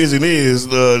that division is,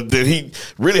 that he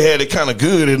really had it kind of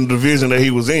good in the division that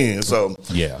he was in. So,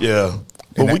 yeah.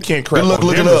 But we can't crap on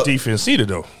Denver's defense either,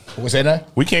 though. What's that?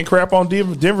 We can't crap on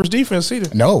Denver's defense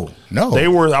either. No. They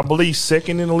were, I believe,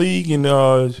 second in the league in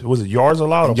was it yards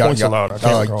allowed or points allowed? I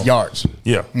can't recall. Yards.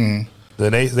 Yeah. Then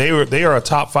they are a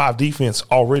top 5 defense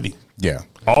already. Yeah.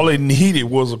 All they needed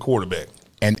was a quarterback.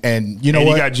 And you know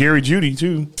what? You got Jerry Jeudy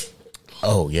too.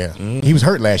 Oh yeah. He was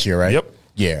hurt last year, right? Yep.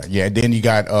 Yeah. Then you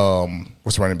got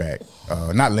what's running back?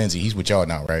 Not Lindsey. He's with y'all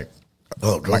now, right?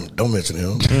 Oh, don't mention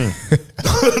him.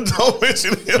 Don't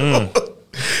mention him.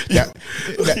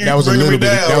 That was a little bit.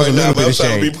 That was a little bit of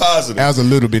shade. That was a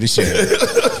little bit of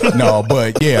shade. No,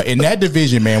 but yeah, in that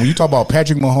division, man, when you talk about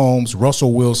Patrick Mahomes,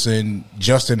 Russell Wilson,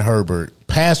 Justin Herbert,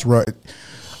 pass rush,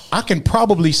 I can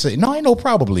probably say ain't no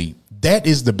probably. That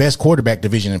is the best quarterback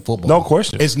division in football. No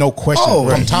question. It's no question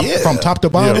from top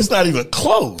to bottom. It's not even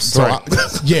close. So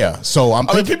so I'm.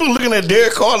 I mean, people looking at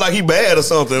Derek Carr like he bad or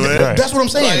something, man. Right. That's what I'm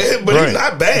saying. But he's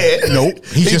not bad. Nope,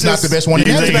 he's just not the best one in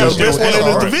the division. He's not the best one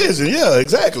in the division. Yeah,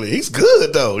 exactly. He's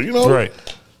good though. You know, right?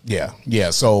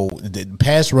 Yeah. So the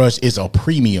pass rush is a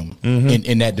premium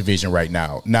in that division right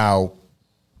now. Now,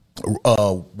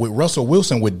 with Russell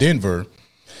Wilson with Denver,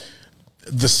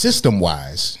 the system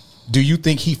wise. Do you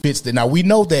think he fits the? Now we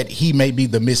know that he may be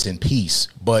the missing piece,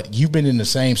 but you've been in the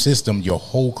same system your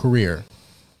whole career.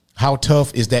 How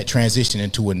tough is that transition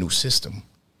into a new system?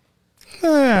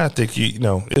 I think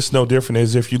it's no different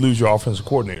as if you lose your offensive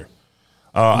coordinator.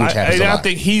 I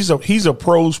think he's a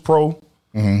pro's pro.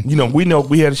 Mm-hmm.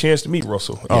 We had a chance to meet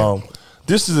Russell. Yeah.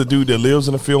 This is a dude that lives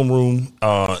in a film room.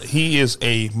 He is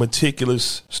a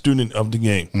meticulous student of the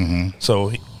game. Mm-hmm.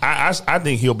 So I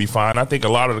think he'll be fine. I think a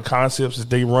lot of the concepts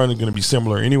that they run are going to be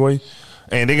similar anyway,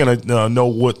 and they're going to know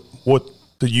what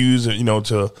to use, to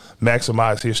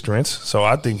maximize his strengths. So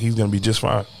I think he's going to be just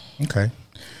fine. Okay.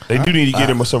 They do need to get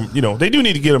him they do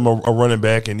need to get him a running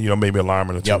back and maybe a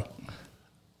lineman or two. Yep.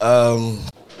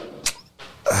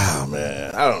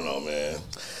 Man, I don't know, man.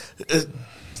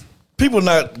 People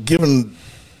not giving.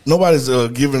 Nobody's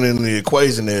giving in the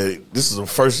equation that this is a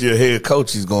first-year head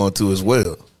coach he's going to as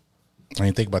well. I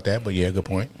didn't think about that, but yeah, good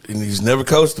point. And he's never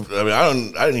coached. I mean,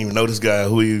 I didn't even know this guy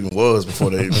who he even was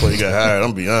before he got hired. I'm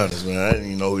gonna be honest, man. I didn't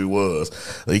even know who he was.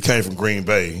 He came from Green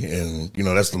Bay, and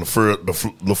that's the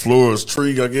LaFleur's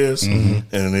tree, I guess,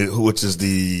 and which is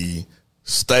the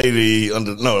state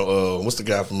under. What's the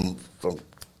guy from?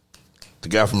 The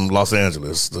guy from Los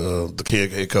Angeles, the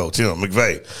head coach,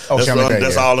 McVay.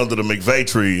 That's all under the McVay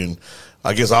tree, and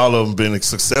I guess all of them been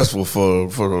successful for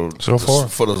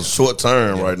the short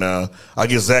term right now. I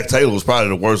guess Zach Taylor was probably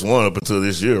the worst one up until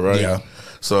this year, right? Yeah.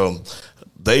 So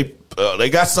they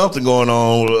got something going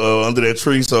on under that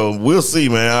tree. So we'll see,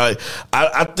 man.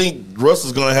 I think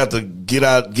Russell's gonna have to get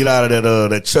out of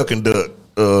that chuck and duck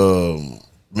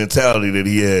mentality that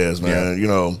he has, man.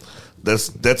 Yeah.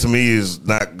 That to me is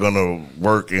not gonna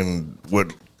work in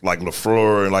what like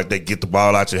LaFleur and like they get the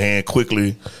ball out your hand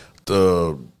quickly.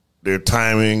 Their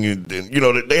timing and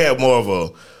they have more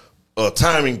of a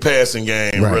timing passing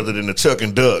game rather than the chuck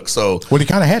and duck. So he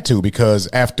kind of had to because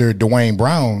after Dwayne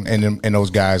Brown and those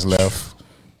guys left.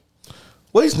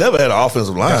 Well, he's never had an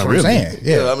offensive line. That's what really. I'm saying.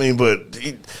 Yeah, I mean, but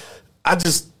I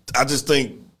just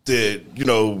think that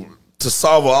to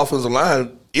solve an offensive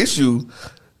line issue,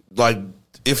 like.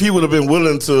 If he would have been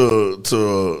willing to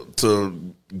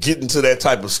get into that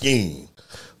type of scheme,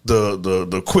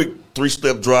 the quick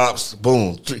 3-step drops,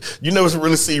 boom. You never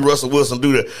really see Russell Wilson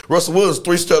do that. Russell Wilson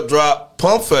 3-step drop,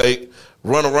 pump fake,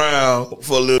 run around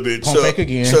for a little bit, chuck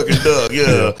and duck.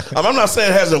 Yeah. I'm not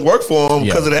saying it hasn't worked for him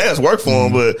because it has worked for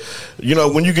him, but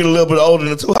when you get a little bit older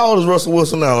than two, how old is Russell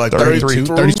Wilson now? Like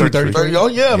 33. Oh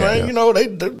yeah, man.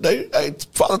 They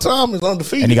Father Time is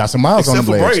undefeated, and he got some miles on the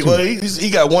blades. Brady. Well, he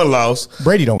got one loss.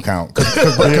 Brady don't count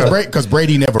because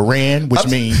Brady never ran, which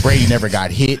means Brady never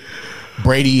got hit.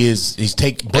 Brady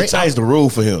They changed the rule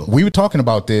for him. We were talking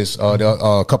about this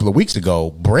a couple of weeks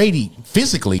ago. Brady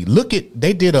physically,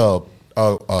 they did a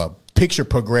picture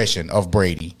progression of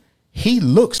Brady. He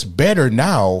looks better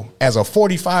now as a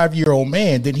 45-year-old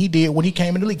man than he did when he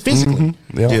came in the league physically.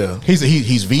 Mm-hmm. Yeah.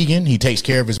 He's vegan. He takes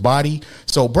care of his body.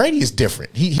 So Brady is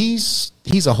different. He's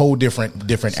a whole different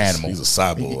animal. He's a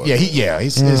cyborg.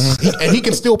 And he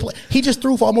can still play. He just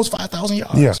threw for almost 5,000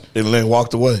 yards. Yeah, and then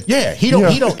walked away. Yeah, he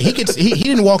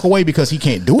didn't walk away because he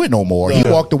can't do it no more. He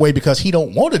walked away because he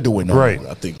don't want to do it no more.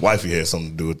 I think wifey had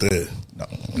something to do with that.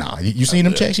 No, you seen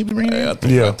them checks he be bringing? I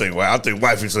think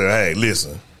wifey said, "Hey,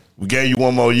 listen, we gave you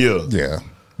one more year. Yeah."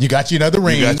 You got you another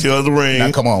ring.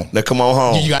 Now come on. Now come on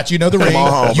home. You got you another ring. Come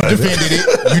on home, you defended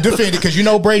it. You defended it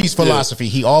because Brady's philosophy.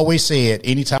 He always said,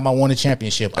 anytime I won a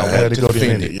championship, I wanted to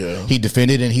defend it. Yeah. He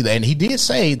defended it, and he did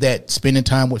say that spending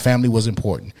time with family was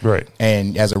important. Right.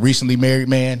 And as a recently married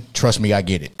man, trust me, I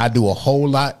get it. I do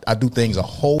things a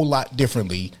whole lot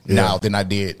differently now than I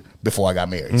did before I got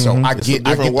married. So I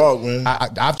get walk, man.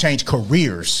 I've changed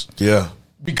careers. Yeah.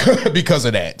 Because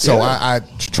of that. So I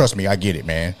trust me, I get it,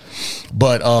 man.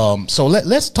 But so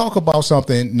let's talk about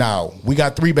something now. We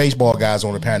got 3 baseball guys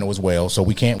on the panel as well, so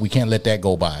we can't let that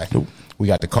go by. Nope. We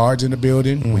got the Cards in the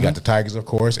building, we got the Tigers, of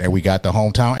course, and we got the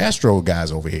hometown Astro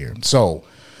guys over here. So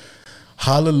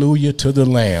Hallelujah to the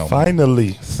Lamb.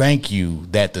 Finally. Thank you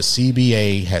that the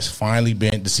CBA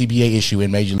issue in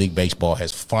Major League Baseball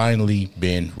has finally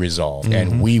been resolved,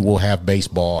 and we will have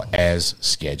baseball as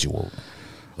scheduled.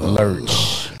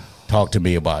 Lurch, talk to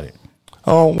me about it.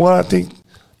 Oh, well, I think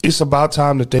it's about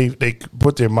time that they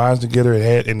put their minds together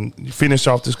and finish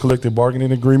off this collective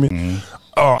bargaining agreement.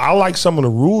 I like some of the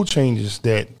rule changes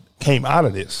that came out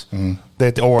of this, some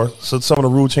of the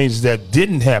rule changes that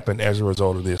didn't happen as a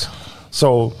result of this.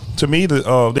 So to me,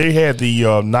 they had the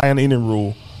 9-inning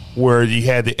rule where you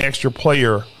had the extra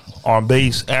player on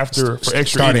base for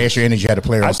extra innings. You had a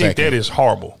player on I think second. that is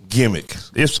horrible. Gimmick.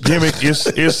 It's gimmick.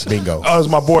 It's bingo. As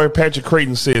my boy Patrick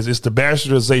Creighton says, it's the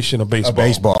bastardization of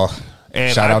baseball.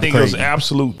 And Shout I out think to it was Creighton.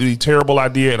 absolutely terrible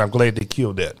idea, and I'm glad they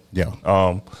killed that.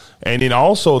 Yeah. And then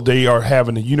also they are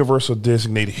having a universal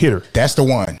designated hitter. That's the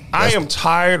one. I am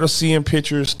tired of seeing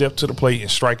pitchers step to the plate and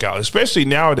strike out, especially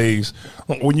nowadays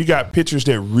when you got pitchers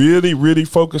that really, really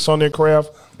focus on their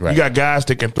craft. Right. You got guys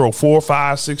that can throw 4,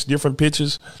 5, 6 different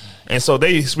pitches. And so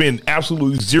they spend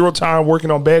absolutely zero time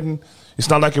working on batting. It's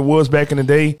not like it was back in the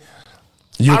day.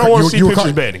 I don't want to see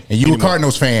pitchers batting. And you a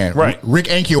Cardinals fan. Right. Rick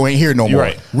Ankiel ain't here no more.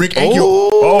 Right. Rick Ankiel.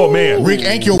 Oh, man. Rick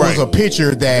Ankiel was a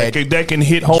pitcher that can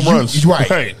hit home runs.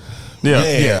 Right. Yeah.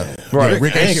 Yeah. Right.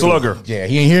 Rick Ankiel. Slugger. Yeah,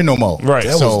 he ain't here no more. Right.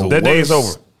 That day is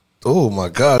over. Oh my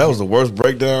God, that was the worst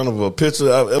breakdown of a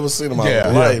pitcher I've ever seen in my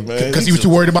life, man. Because he was too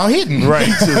worried about hitting. Right.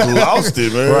 He just lost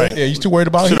it, man. Right. Yeah, he's too worried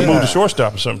about Should hitting. have moved to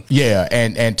shortstop or something. Yeah,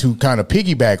 and to kind of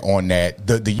piggyback on that,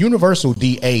 the universal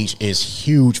DH is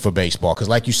huge for baseball because,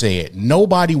 like you said,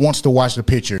 nobody wants to watch the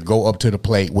pitcher go up to the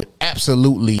plate with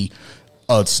absolutely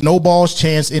a snowball's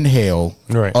chance in hell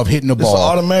of hitting the ball. It's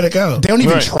an automatic out. They don't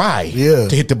even try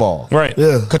to hit the ball. Right.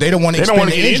 Yeah. Because they don't want to expend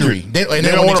the injury. They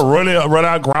don't want to run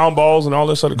out ground balls and all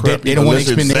this other crap. They don't want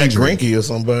to expend the injury. Greinke or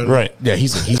somebody. Right. Yeah,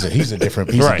 he's a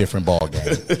different ball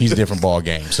game. He's a different ball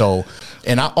game. So,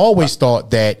 and I always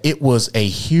thought that it was a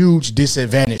huge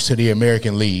disadvantage to the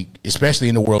American League, especially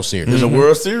in the World Series. There's a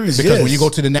World Series, because when you go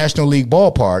to the National League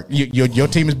ballpark, your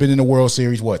team has been in the World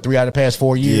Series 3 out of the past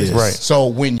 4 years. Yes. Right. So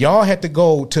when y'all had to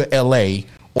go to LA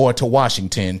or to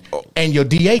Washington, and your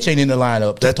DH ain't in the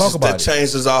lineup to talk about that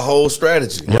changes our whole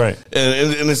strategy, right?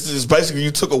 And it's basically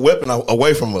you took a weapon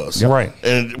away from us, right?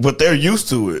 But they're used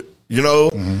to it, you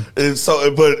know. And so,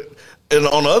 and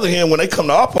on the other hand, when they come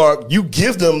to our park, you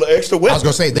give them the extra weapon. I was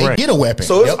gonna say they get a weapon,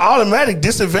 so it's automatic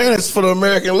disadvantage for the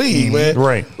American League, man.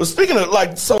 Right. But speaking of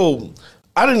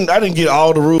I didn't get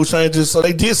all the rule changes. So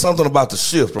they did something about the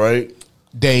shift, right?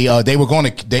 They were going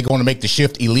to make the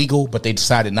shift illegal, but they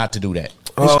decided not to do that.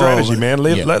 It's strategy, man.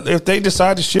 If they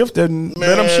decide to shift, then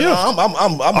let them shift.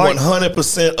 I'm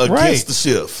 100% against the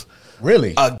shift.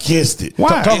 Really? Against it.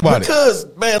 Why? Talk about it. Because,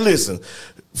 man, listen.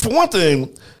 For one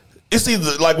thing, it's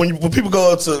either like when people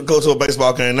go to a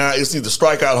baseball game now, it's either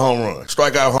strikeout, home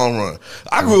run.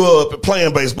 I grew up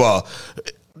playing baseball.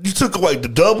 You took away the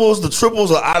doubles, the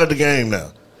triples are out of the game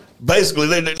now. Basically,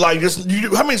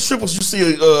 how many triples you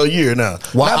see a year now?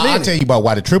 Well, I'll tell you about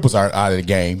why the triples are out of the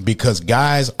game, because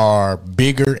guys are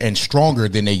bigger and stronger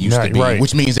than they used to be,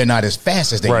 which means they're not as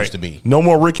fast as they used to be. No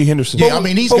more Ricky Henderson. Yeah, I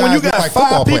mean, these guys when you got like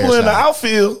 5 people in the now.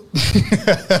 outfield,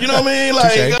 you know what I mean?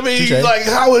 Touché. Like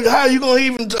how are you going to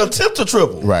even attempt a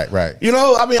triple? Right. You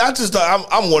know, I mean, I'm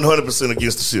 100%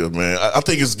 against the shift, man. I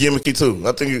think it's gimmicky too.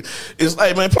 I think it's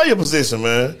like, man, play your position,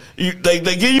 man. They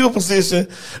give you a position.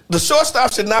 The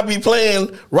shortstop should not be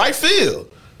playing right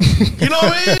field. You know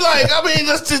what I mean?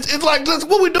 That's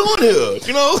what we're doing here.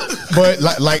 You know. But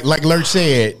like Lurch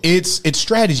said, it's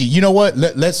strategy. You know what?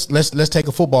 Let's take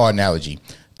a football analogy.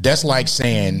 That's like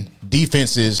saying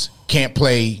defenses can't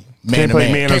play man to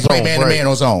man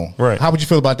on zone. Right. How would you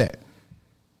feel about that?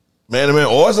 Man to man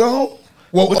or zone?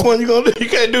 Well, which one you gonna do? You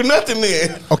can't do nothing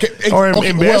then. Okay. Or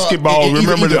in basketball,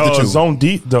 remember the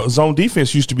zone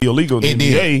defense used to be illegal in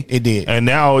the NBA. It did, and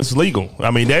now it's legal. I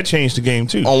mean, that changed the game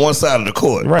too. On one side of the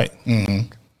court, right?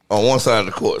 Mm-hmm. On one side of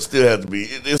the court, still has to be.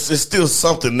 It's still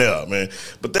something there, man.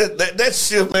 But that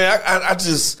shift, man. I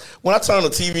just when I turn the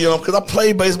TV on, because I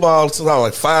played baseball since I was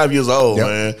like 5 years old,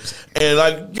 man.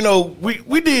 And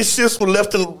we did shifts with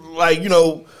left and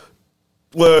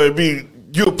where it be.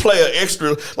 You would play an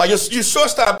extra, like your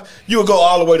shortstop, you would go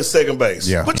all the way to second base.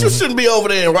 Yeah. But you shouldn't be over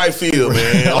there in right field,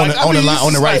 man.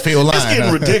 on the right field line. It's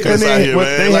getting ridiculous out here,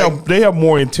 man. They have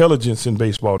more intelligence in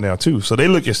baseball now too. So they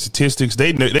look at statistics.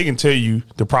 They can tell you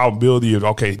the probability of,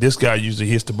 okay, this guy usually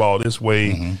hits the ball this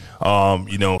way.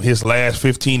 Mm-hmm. His last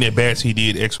 15 at bats he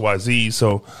did X, Y, Z.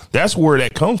 So that's where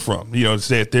that comes from. It's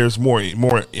that there's more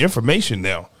information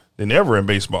now than ever in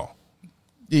baseball.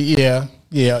 Yeah.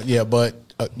 But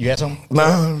You had something?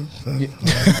 Nah.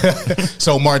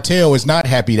 So Martell is not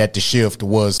happy that the shift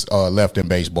was left in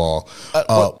baseball.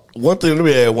 One thing, let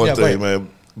me add one thing, go ahead. man.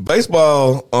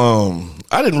 Baseball,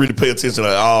 I didn't really pay attention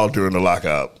at all during the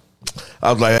lockout.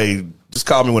 I was like, hey, just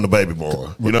call me when the baby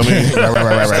born. You know what I mean?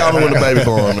 Right. Just call me when the baby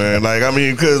born, man. Like, I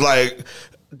mean, because like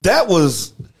that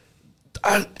was.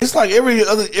 It's like every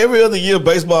other year,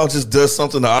 baseball just does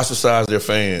something to ostracize their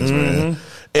fans, man.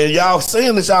 And y'all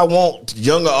saying that y'all want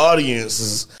younger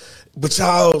audiences, but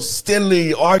y'all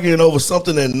steadily arguing over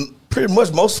something that pretty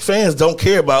much most fans don't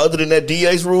care about, other than that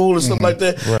DH rule and stuff like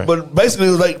that. Right. But basically,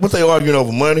 it was like what they arguing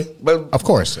over money. But Of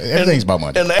course, everything's about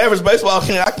money. And the average baseball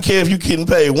fan, I can care if you getting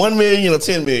paid $1 million or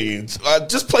 $10 million.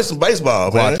 Just play some baseball,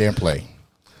 Go man. out there and play.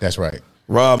 That's right.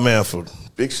 Rob Manfred,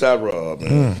 big shot, Rob,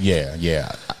 man.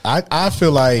 Yeah. I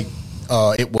feel like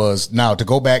it was now to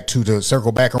go back to the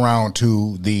circle back around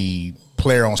to the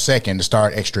player on second to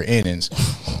start extra innings.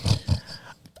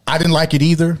 I didn't like it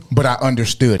either, but I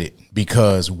understood it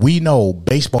because we know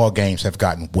baseball games have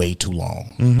gotten way too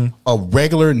long. A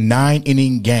regular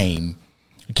 9-inning game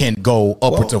can go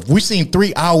upwards of. We've seen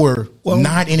 3-hour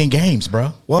 9-inning games,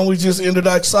 bro. Why don't we just end it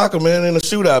like soccer, man, in a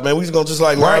shootout, man? We just gonna just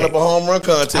like line up a home run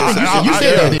contest. You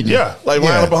said that, didn't you? Yeah. Like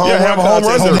line up a home have a run home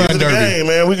run contest at the derby. end of the game,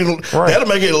 man. We can that'll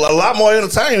make it a lot more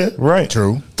entertaining. Right.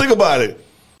 True. Think about it.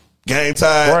 Game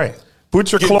time. Right. Put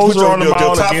your closer on the your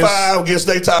mound top against, five against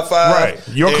their top five. right.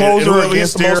 Your And closer whoever against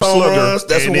hits the their most home slugger, runs,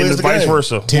 that's and who then wins the vice game.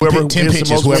 versa. 10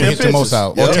 pitches, whoever hits the most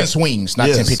out. Or 10 Yes. swings, not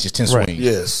 10 pitches, 10 Right. swings.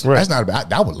 Yes. Right. That's not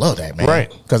bad. I would love that, man. Right.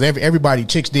 Because everybody,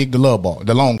 chicks dig the long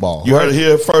ball. You heard it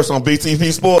here first on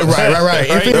BTP Sports. Right.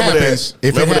 If it Remember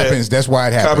that. happens, that's why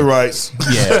it happens. Copyrights.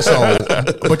 Yeah. So,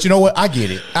 but you know what? I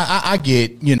get it. I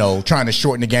get, trying to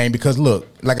shorten the game because look,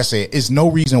 like I said, it's no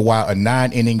reason why a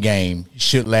 9-inning game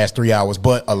should last 3 hours.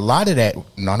 But a lot of that,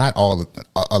 no, not all,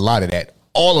 a lot of that,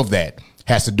 all of that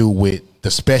has to do with the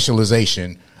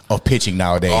specialization of pitching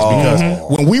nowadays. Because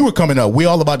when we were coming up, we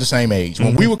all about the same age.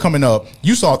 When we were coming up,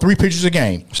 you saw 3 pitchers a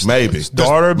game. Maybe.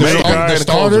 Starter, middle guy, and the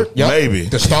closer. Maybe.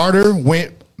 The starter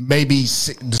went the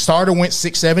starter went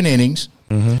 6-7 innings.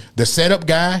 The setup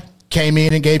guy came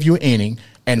in and gave you an inning,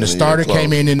 and the starter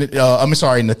came in and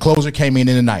the closer came in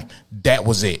the ninth. That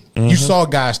was it. You saw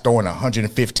guys throwing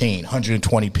 115,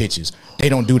 120 pitches. They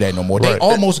don't do that no more. They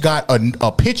almost got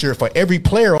a pitcher for every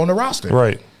player on the roster.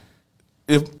 Right.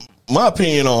 If my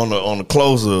opinion on the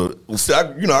closer, see, I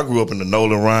grew up in the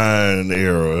Nolan Ryan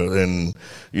era, and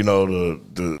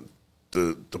the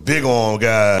big arm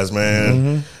guys,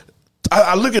 man.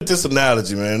 I look at this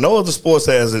analogy, man. No other sports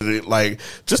has it. Like,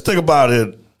 just think about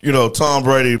it. Tom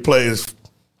Brady plays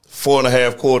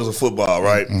 4.5 quarters of football,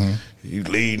 right? You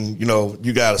leading, you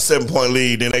got a 7-point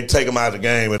lead, then they take him out of the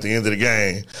game at the end of the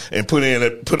game and put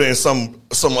in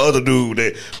some other dude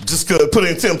that just could put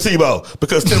in Tim Tebow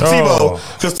because Tim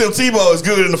Tebow is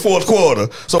good in the fourth quarter,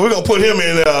 so we're gonna put him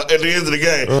in at the end of the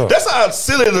game. That's how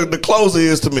silly the closer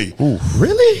is to me. Ooh,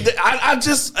 really?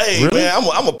 Man,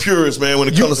 I'm a purist, man. When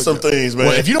it comes to some things, man.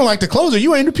 Well, if you don't like the closer,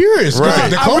 you ain't a purist. Right.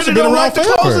 The closer really been don't around like the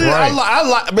forever. closer.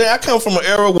 Right. Man, I come from an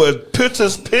era where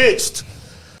pitchers pitched.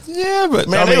 Yeah, but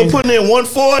Man, they were putting in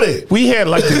 140. we had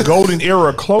like the golden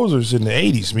era closers in the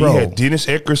 80s. Man, you had Dennis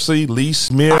Eckersley, Lee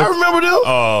Smith. I remember them.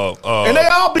 And they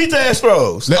all beat the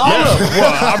Astros. All of them.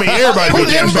 Well, I mean, everybody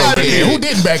beat the Astros. Who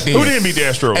didn't back then? Who didn't beat the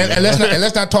Astros? And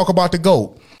let's not talk about the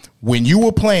GOAT. When you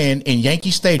were playing in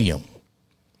Yankee Stadium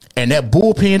and that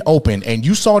bullpen opened and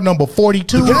you saw number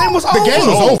 42, The game was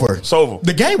over. It's over.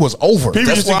 The game was over. People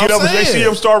used to what get I'm up as they saying. see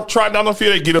them start trotting down the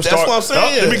field. They get up, That's start. what I'm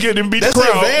saying. Let me get them beat That's the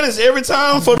crowd. advantage every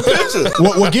time for the pitcher.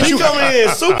 What gets He you coming in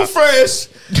super fresh.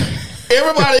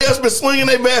 Everybody else been swinging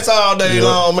their bats all day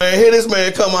long, man. Here this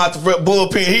man come out the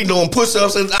bullpen. He doing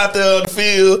push-ups out there on the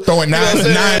field. Throwing nine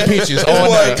pitches This all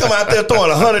boy night. come out there throwing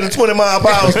 120 mile per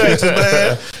hour pitches,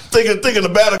 man. Thinking the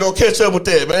batter gonna catch up with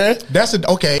that, man.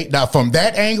 Okay. Now from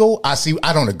that angle, I see.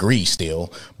 I don't agree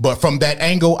still, but from that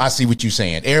angle, I see what you're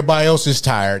saying. Everybody else is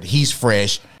tired. He's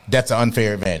fresh. That's an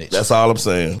unfair advantage. That's all I'm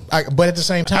saying. But at the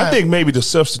same time, I think maybe the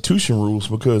substitution rules,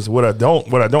 because what I don't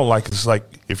like is, like,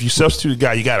 if you substitute a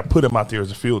guy, you got to put him out there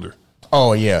as a fielder.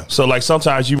 Oh yeah. So like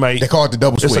sometimes you might, They call it the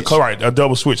double switch. It's a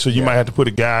double switch. So you might have to put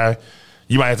a guy.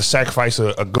 You might have to sacrifice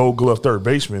a Gold Glove third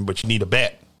baseman, but you need a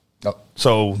bat. Oh.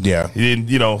 So Yeah. Maybe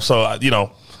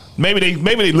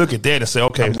they look at that and say,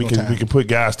 okay, we time. can put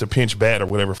guys to pinch bat or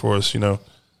whatever for us. I don't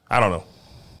know.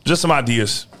 Just some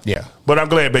ideas. Yeah. But I'm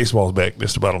glad baseball's back.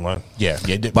 That's the bottom line. Yeah.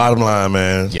 Bottom line,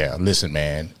 man. Yeah, listen,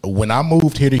 man. When I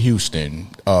moved here to Houston,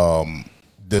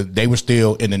 they were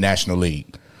still in the National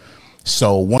League.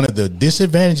 So one of the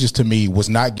disadvantages to me was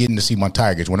not getting to see my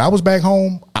Tigers. When I was back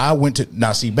home, I went to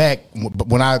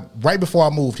right before I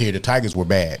moved here, the Tigers were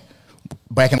bad.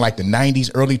 Back in like the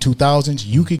 90s, early 2000s,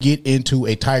 you could get into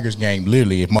a Tigers game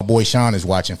literally, if my boy Sean is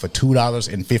watching, for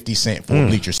 $2.50 for a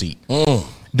bleacher seat.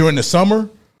 During the summer,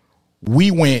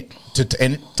 we went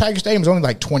and Tiger Stadium is only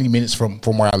like 20 minutes from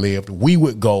where I lived. We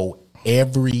would go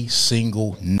every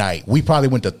single night. We probably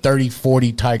went to 30,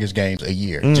 40 Tigers games a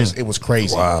year. It was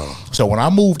crazy. Wow. So when I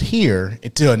moved here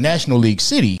to a National League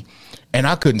city and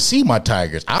I couldn't see my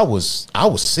Tigers, I was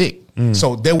sick.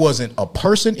 So there wasn't a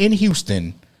person in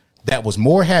Houston that was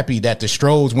more happy that the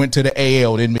Stros went to the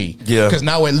AL than me. Yeah. Because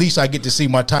now at least I get to see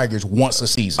my Tigers once a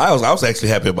season. I was actually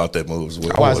happy about that move as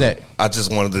well. Why is that? I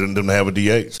just wanted them to have a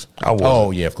DH. Oh,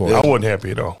 yeah, of course. I wasn't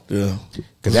happy at all. Yeah.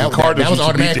 Because that was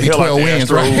automatically 12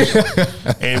 wins,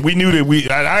 right? And we knew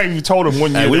that I even told them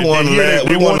one year we won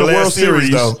the World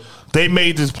Series, though. They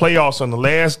made this playoffs on the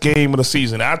last game of the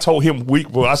season. I told him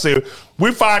I said,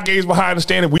 we're 5 games behind the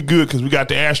standing. We good because we got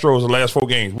the Astros the last 4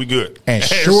 games. We good. And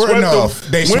sure enough,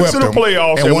 they swept to the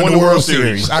playoffs and won the World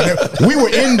Series. We were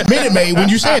in Minute Maid when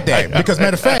you said that. Because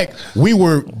matter of fact, we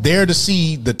were there to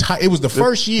see it was the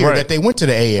first year that they went to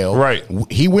the AL. Right.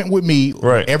 He went with me.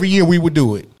 Right. Every year we would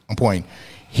do it. I'm pointing.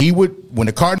 When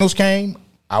the Cardinals came,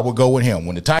 I would go with him.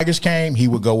 When the Tigers came, he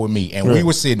would go with me. And we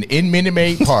were sitting in Minute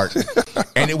Maid Park,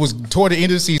 and it was toward the end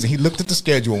of the season. He looked at the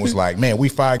schedule and was like, man, we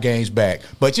 5 games back.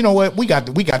 But you know what? We got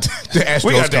the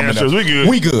Astros coming up.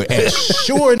 We good. And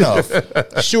sure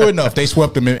enough, they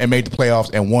swept them and made the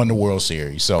playoffs and won the World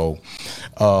Series. So,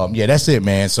 that's it,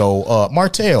 man. So,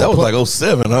 Martell. That was like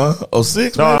 07, huh?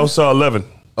 06? No, it was 11.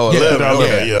 Oh, 11.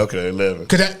 Okay, 11.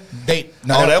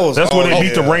 That's when they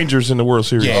beat the Rangers in the World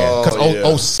Series. Yeah,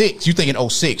 because 06, you thinking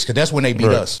 06, because that's when they beat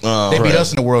us. They beat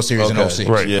us in the World Series in 06.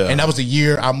 Right. And that was the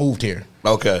year I moved here.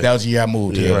 Okay. That was the year I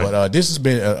moved here. Right. But this has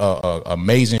been an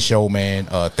amazing show, man.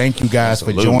 Thank you guys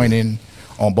for joining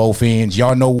on both ends.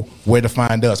 Y'all know where to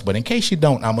find us. But in case you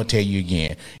don't, I'm going to tell you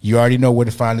again. You already know where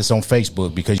to find us on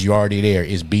Facebook because you're already there.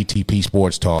 It's BTP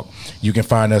Sports Talk. You can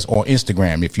find us on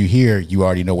Instagram. If you're here, you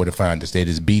already know where to find us. That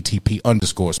is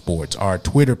BTP_sports. Our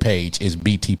Twitter page is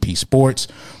BTP Sports.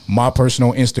 My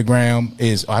personal Instagram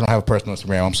is, I don't have a personal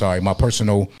Instagram. I'm sorry. My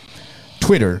personal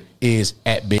Twitter is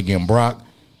 @BigMBrock.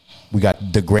 We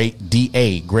got the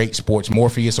Great Sports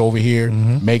Morpheus over here.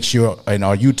 Make sure, and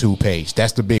our YouTube page,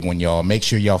 that's the big one, y'all. Make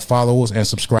sure y'all follow us and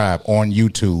subscribe on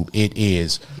YouTube. It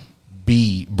is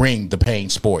Bring the Pain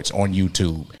Sports on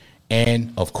YouTube.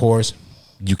 And, of course,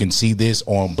 you can see this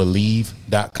on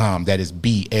Believe.com. That is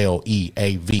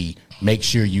BLEAV. Make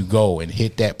sure you go and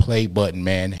hit that play button,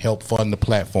 man. Help fund the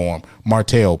platform.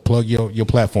 Martell, plug your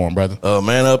platform, brother.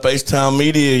 Man up HTown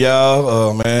Media,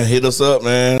 y'all. Man, hit us up,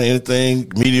 man. Anything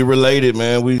media related,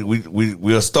 man.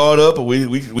 We a startup, but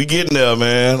we getting there,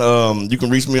 man. You can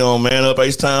reach me on Man Up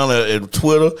HTown at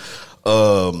Twitter.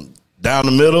 Down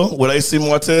the middle with AC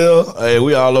Martell. Hey,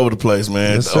 we all over the place,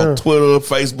 man. Yes, on Twitter,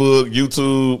 Facebook,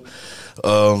 YouTube.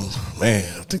 Man,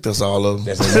 I think that's all of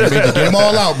them. Get them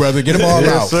all out, brother. Get them all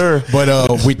out. Sir.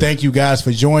 But we thank you guys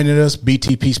for joining us.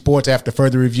 BTP Sports After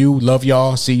Further Review. Love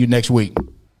y'all. See you next week.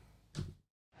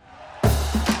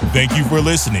 Thank you for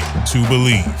listening to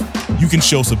Believe. You can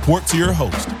show support to your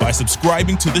host by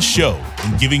subscribing to the show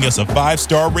and giving us a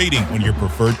 5-star rating on your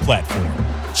preferred platform.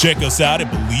 Check us out at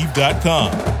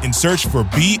Believe.com and search for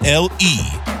BLEAV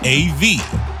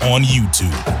on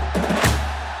YouTube.